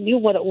wish I knew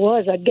what it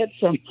was. I'd get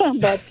some.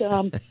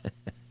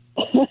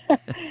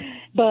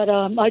 But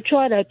I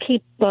try to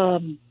keep,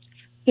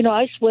 you know,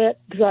 I sweat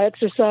because I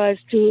exercise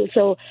too.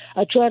 So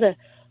I try to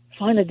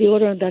find a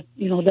deodorant that,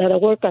 you know,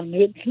 that'll work on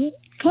me. It's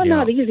kind of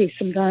not easy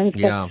sometimes.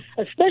 But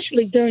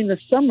especially during the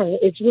summer,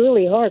 it's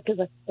really hard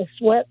because I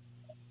sweat,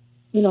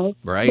 you know.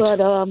 Right. But,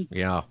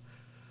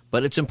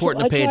 But it's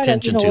important to pay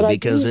attention to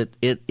because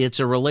it's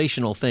a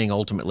relational thing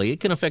ultimately.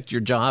 It can affect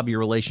your job, your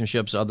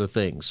relationships, other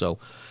things. So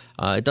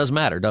it does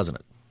matter, doesn't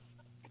it?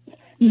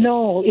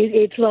 No,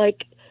 it's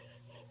like,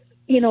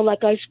 you know,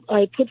 like I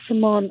put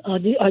some on.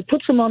 I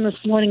put some on this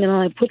morning, and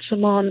I put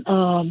some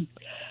on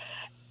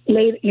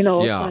late. You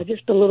know,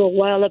 just a little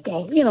while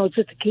ago. You know,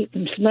 just to keep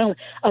them smelling.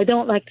 I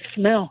don't like to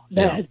smell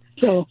bad.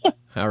 Yeah. So.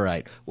 All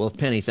right. Well,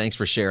 Penny, thanks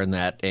for sharing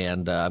that,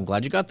 and I'm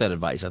glad you got that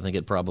advice. I think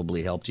it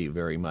probably helped you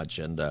very much,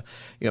 and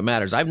it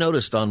matters. I've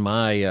noticed on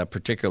my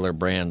particular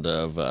brand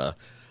of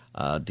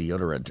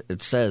deodorant,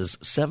 it says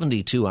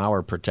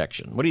 72-hour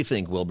protection. What do you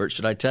think, Wilbert?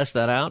 Should I test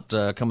that out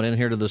coming in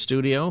here to the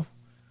studio?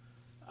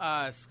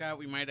 Scott,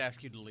 we might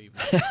ask you to leave.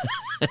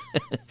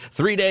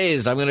 3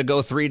 days. I'm going to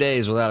go 3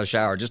 days without a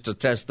shower just to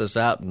test this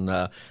out. And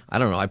I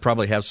don't know. I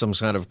probably have some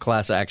kind of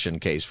class action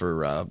case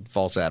for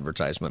false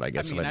advertisement, I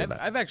guess, if I did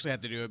that. I've actually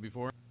had to do it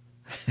before.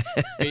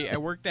 I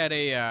worked at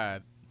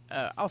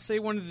I'll say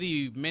one of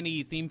the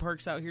many theme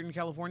parks out here in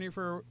California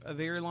for a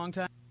very long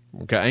time.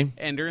 Okay.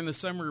 And during the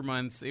summer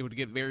months, it would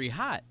get very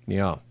hot.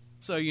 Yeah.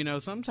 So, you know,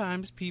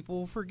 sometimes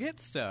people forget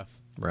stuff.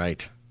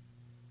 Right.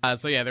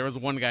 There was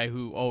one guy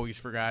who always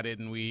forgot it,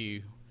 and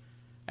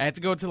I had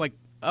to go to, like,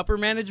 upper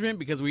management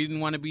because we didn't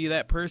want to be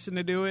that person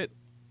to do it.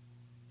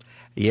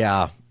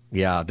 Yeah.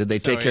 Did they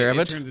take care of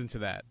it? It turns into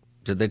that.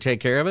 Did they take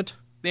care of it?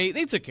 They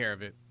took care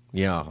of it.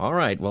 Yeah. All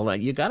right. Well,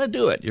 you got to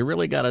do it. You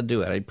really got to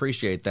do it. I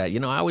appreciate that. You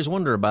know, I always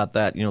wonder about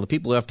that. You know, the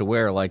people who have to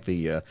wear, like,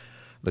 the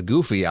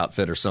Goofy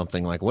outfit or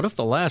something. Like, what if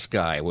the last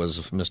guy was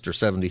Mr.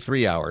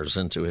 73 hours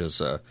into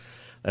his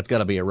that's got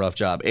to be a rough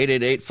job.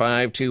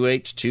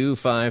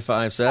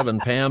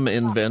 888-528-2557. Pam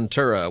in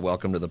Ventura.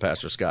 Welcome to the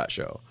Pastor Scott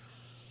Show.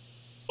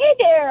 Hey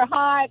there.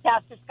 Hi,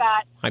 Pastor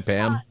Scott. Hi,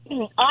 Pam.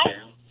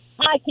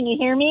 Hi, can you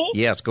hear me?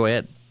 Yes, go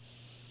ahead.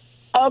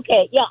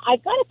 Okay, yeah,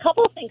 I've got a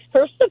couple of things.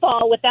 First of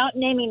all, without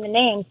naming the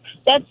names,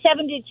 that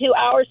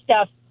 72-hour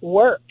stuff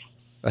works.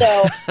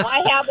 So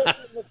I have it in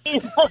the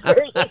seasonal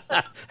version.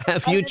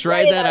 Have you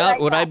tried that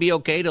out? Would I be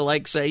okay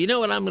to say, you know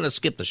what, I'm going to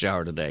skip the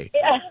shower today?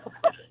 Yeah.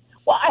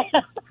 Well,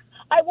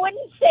 I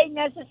wouldn't say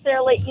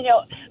necessarily,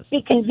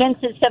 be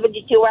convinced in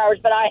 72 hours,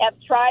 but I have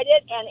tried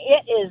it, and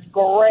it is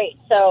great.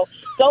 So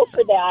go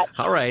for that.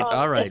 All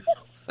right.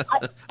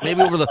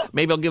 Maybe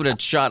I'll give it a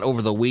shot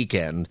over the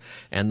weekend,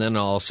 and then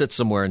I'll sit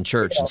somewhere in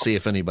church and see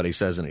if anybody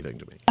says anything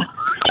to me.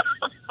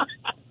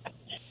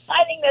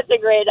 I think that's a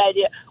great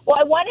idea. Well,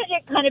 I wanted to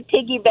kind of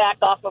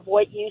piggyback off of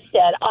what you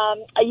said.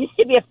 I used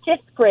to be a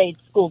fifth grade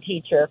school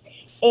teacher,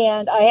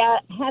 and I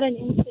had an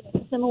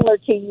incident similar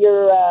to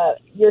your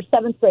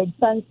seventh grade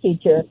son's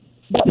teacher.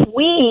 But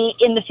we,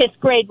 in the fifth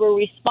grade, were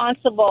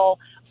responsible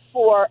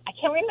for, I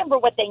can't remember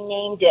what they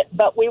named it,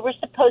 but we were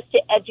supposed to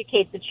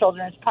educate the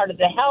children as part of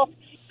the health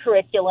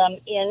curriculum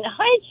in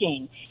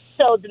hygiene.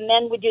 So the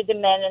men would do the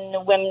men and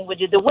the women would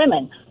do the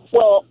women.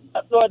 Well,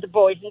 or the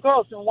boys and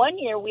girls. And one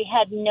year we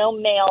had no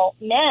male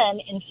men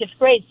in fifth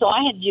grade, so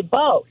I had to do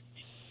both.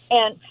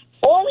 And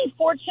only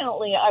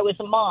fortunately I was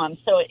a mom,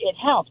 so it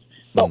helped.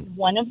 But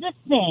one of the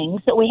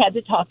things that we had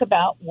to talk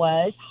about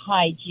was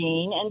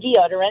hygiene and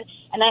deodorant,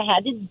 and I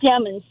had to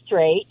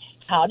demonstrate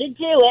how to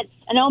do it.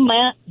 And oh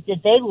man,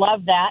 did they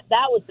love that.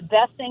 That was the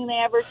best thing they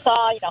ever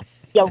saw.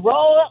 You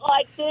roll it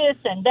like this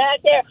and that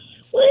there.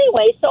 Well,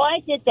 anyway, so I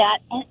did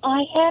that, and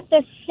I had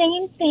the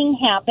same thing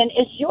happen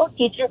as your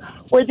teacher,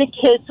 where the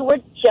kids were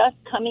just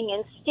coming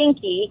in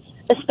stinky,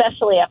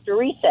 especially after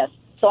recess.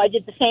 So I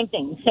did the same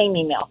thing, the same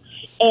email.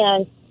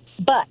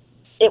 But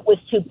it was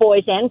to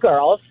boys and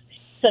girls,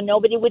 so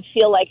nobody would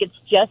feel like it's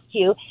just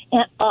you.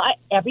 And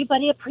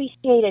everybody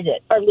appreciated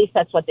it, or at least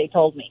that's what they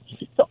told me.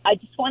 So I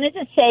just wanted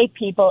to say,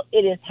 people,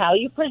 it is how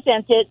you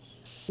present it,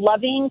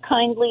 loving,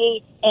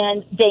 kindly,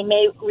 and they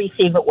may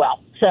receive it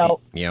well.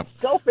 So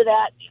Go for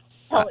that.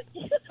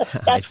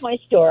 That's my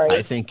story.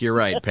 I think you're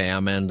right,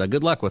 Pam, and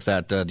good luck with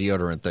that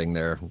deodorant thing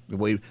there.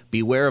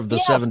 Beware of the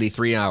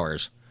 73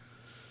 hours.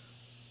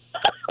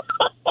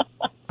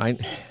 Try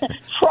it.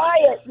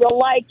 You'll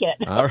like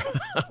it. All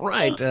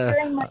right. Thank you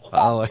very much,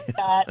 Scott.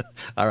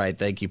 All right.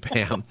 Thank you,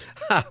 Pam.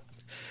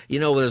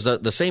 There's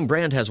the same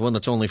brand has one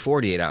that's only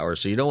 48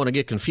 hours, so you don't want to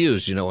get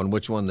confused, on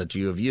which one that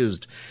you have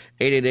used.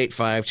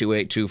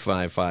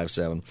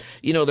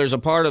 888-528-2557. There's a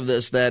part of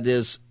this that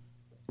is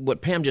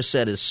what Pam just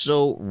said is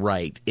so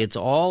right. It's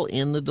all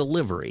in the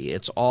delivery.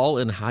 It's all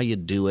in how you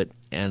do it.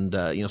 And,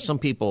 some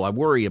people, I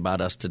worry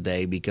about us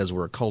today because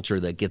we're a culture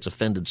that gets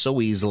offended so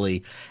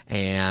easily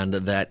and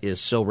that is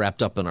so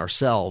wrapped up in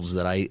ourselves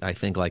that I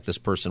think, like this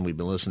person we've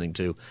been listening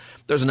to,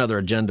 there's another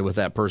agenda with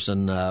that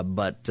person,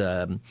 but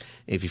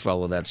if you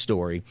follow that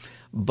story.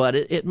 But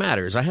it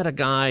matters. I had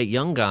a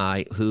young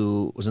guy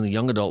who was in the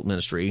young adult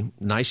ministry,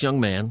 nice young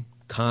man,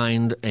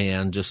 kind,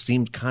 and just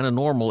seemed kind of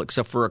normal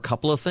except for a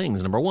couple of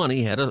things. Number one,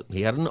 he had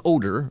an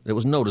odor that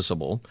was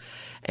noticeable,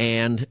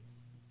 and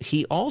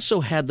he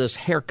also had this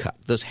haircut.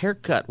 This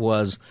haircut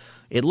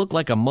it looked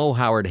like a Mo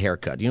Howard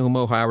haircut. You know who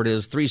Mo Howard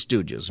is? Three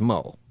Stooges,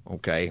 Mo,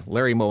 okay?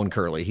 Larry, Moe, and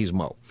Curly, he's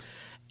Mo.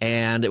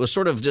 And it was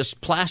sort of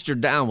just plastered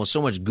down with so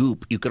much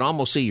goop, you could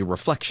almost see your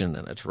reflection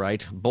in it,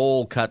 right?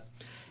 Bowl cut.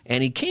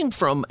 And he came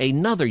from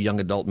another young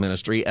adult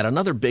ministry at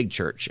another big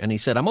church. And he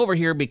said, I'm over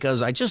here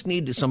because I just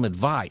need some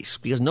advice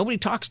because nobody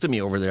talks to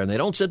me over there and they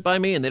don't sit by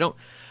me and they don't.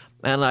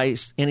 And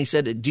he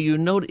said, do you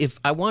know if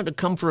I want to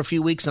come for a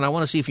few weeks and I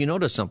want to see if you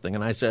notice something?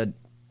 And I said,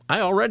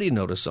 I already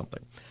noticed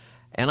something.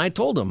 And I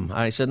told him,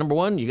 I said, number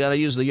one, you got to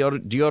use the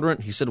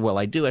deodorant. He said, well,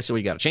 I do. I said, well,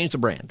 you got to change the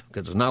brand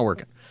because it's not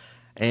working.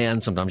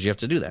 And sometimes you have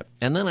to do that.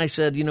 And then I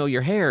said,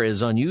 your hair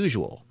is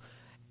unusual.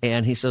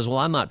 And he says, well,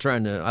 I'm not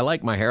trying to – I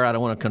like my hair. I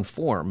don't want to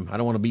conform. I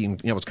don't want to be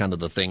 – it's kind of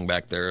the thing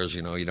back there is,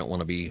 you don't want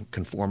to be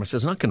conform. I said,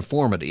 it's not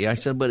conformity. I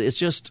said, but it's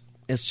just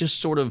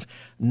sort of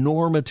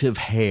normative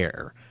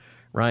hair,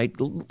 right?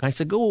 I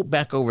said, go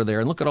back over there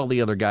and look at all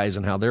the other guys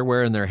and how they're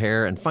wearing their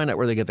hair and find out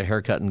where they get their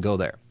hair cut and go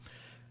there.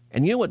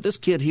 And you know what? This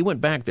kid, he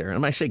went back there.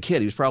 And when I say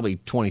kid, he was probably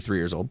 23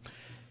 years old.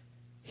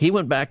 He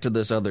went back to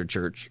this other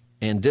church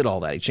and did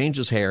all that. He changed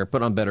his hair,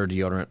 put on better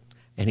deodorant.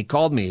 And he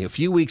called me a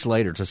few weeks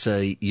later to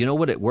say, you know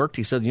what, it worked?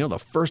 He said, the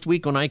first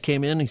week when I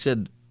came in, he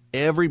said,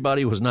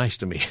 everybody was nice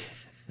to me.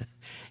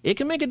 It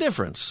can make a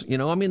difference.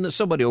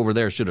 Somebody over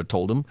there should have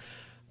told him.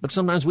 But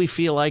sometimes we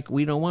feel like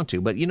we don't want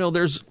to. But,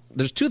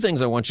 there's two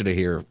things I want you to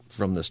hear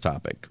from this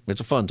topic.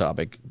 It's a fun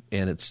topic,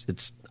 and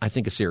it's I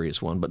think, a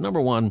serious one. But number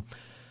one,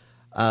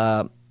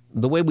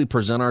 the way we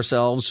present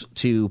ourselves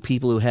to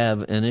people who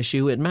have an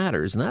issue, it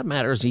matters. And that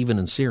matters even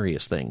in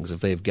serious things. If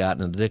they've got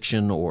an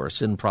addiction or a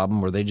sin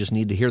problem or they just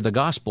need to hear the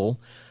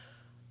gospel,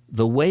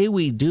 the way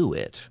we do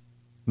it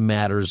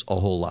matters a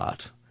whole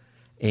lot.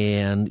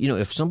 And,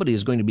 if somebody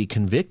is going to be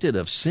convicted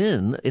of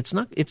sin, it's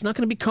not going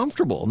to be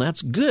comfortable. And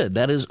that's good.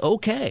 That is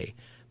okay.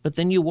 But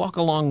then you walk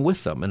along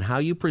with them. And how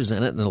you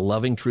present it in a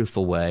loving,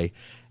 truthful way,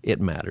 it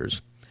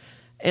matters.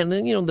 And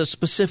then, the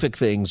specific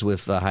things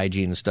with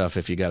hygiene and stuff,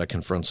 if you got to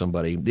confront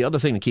somebody. The other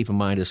thing to keep in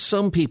mind is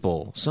some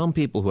people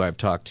who I've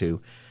talked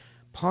to,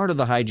 part of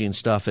the hygiene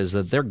stuff is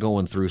that they're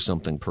going through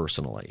something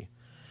personally.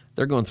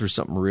 They're going through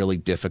something really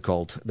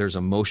difficult. There's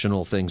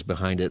emotional things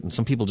behind it, and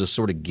some people just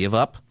sort of give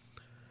up.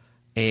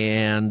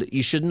 And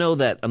you should know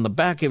that on the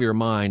back of your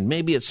mind,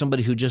 maybe it's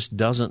somebody who just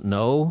doesn't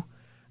know,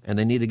 and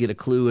they need to get a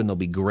clue, and they'll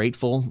be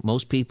grateful.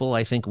 Most people,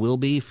 I think, will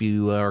be if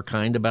you are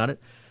kind about it.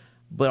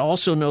 But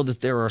also know that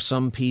there are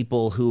some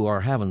people who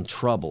are having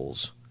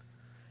troubles,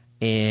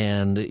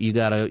 and you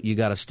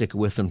gotta stick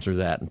with them through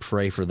that and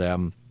pray for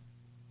them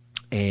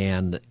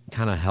and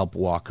kind of help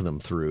walk them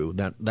through.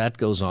 That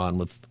goes on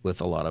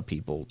with a lot of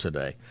people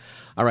today.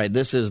 All right,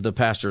 this is the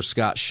Pastor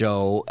Scott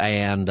Show,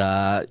 and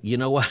you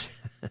know what?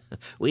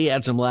 We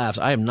had some laughs.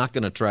 I am not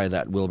going to try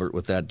that, Wilbert,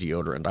 with that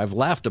deodorant. I've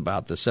laughed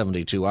about the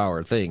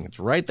 72-hour thing. It's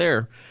right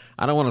there.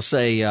 I don't want to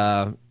say,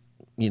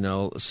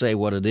 say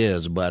what it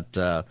is,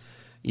 but,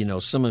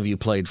 some of you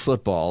played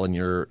football and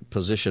your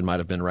position might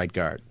have been right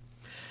guard.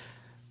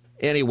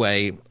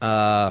 Anyway,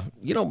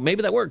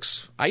 maybe that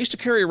works. I used to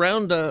carry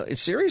around,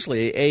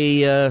 seriously,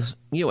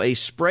 a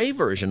spray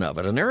version of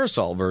it, an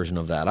aerosol version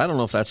of that. I don't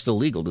know if that's still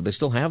legal. Do they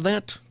still have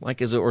that?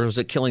 Or is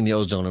it killing the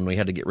ozone and we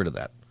had to get rid of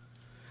that?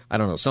 I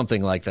don't know,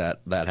 something like that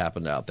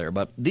happened out there.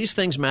 But these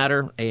things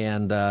matter,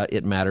 and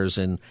it matters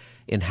in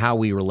how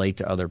we relate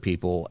to other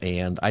people.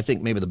 And I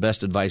think maybe the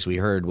best advice we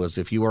heard was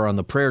if you are on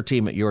the prayer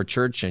team at your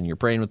church and you're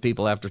praying with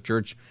people after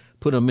church,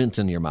 put a mint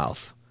in your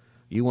mouth.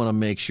 You want to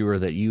make sure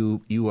that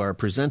you are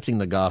presenting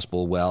the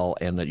gospel well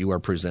and that you are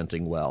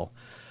presenting well.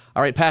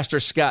 All right, Pastor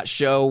Scott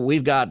Show.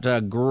 We've got a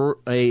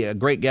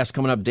great guest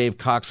coming up, Dave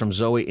Cox from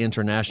Zoe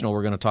International.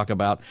 We're going to talk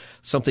about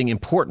something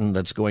important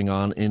that's going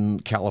on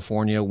in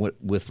California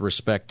with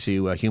respect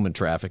to human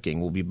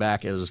trafficking. We'll be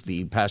back as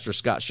the Pastor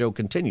Scott Show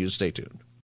continues. Stay tuned.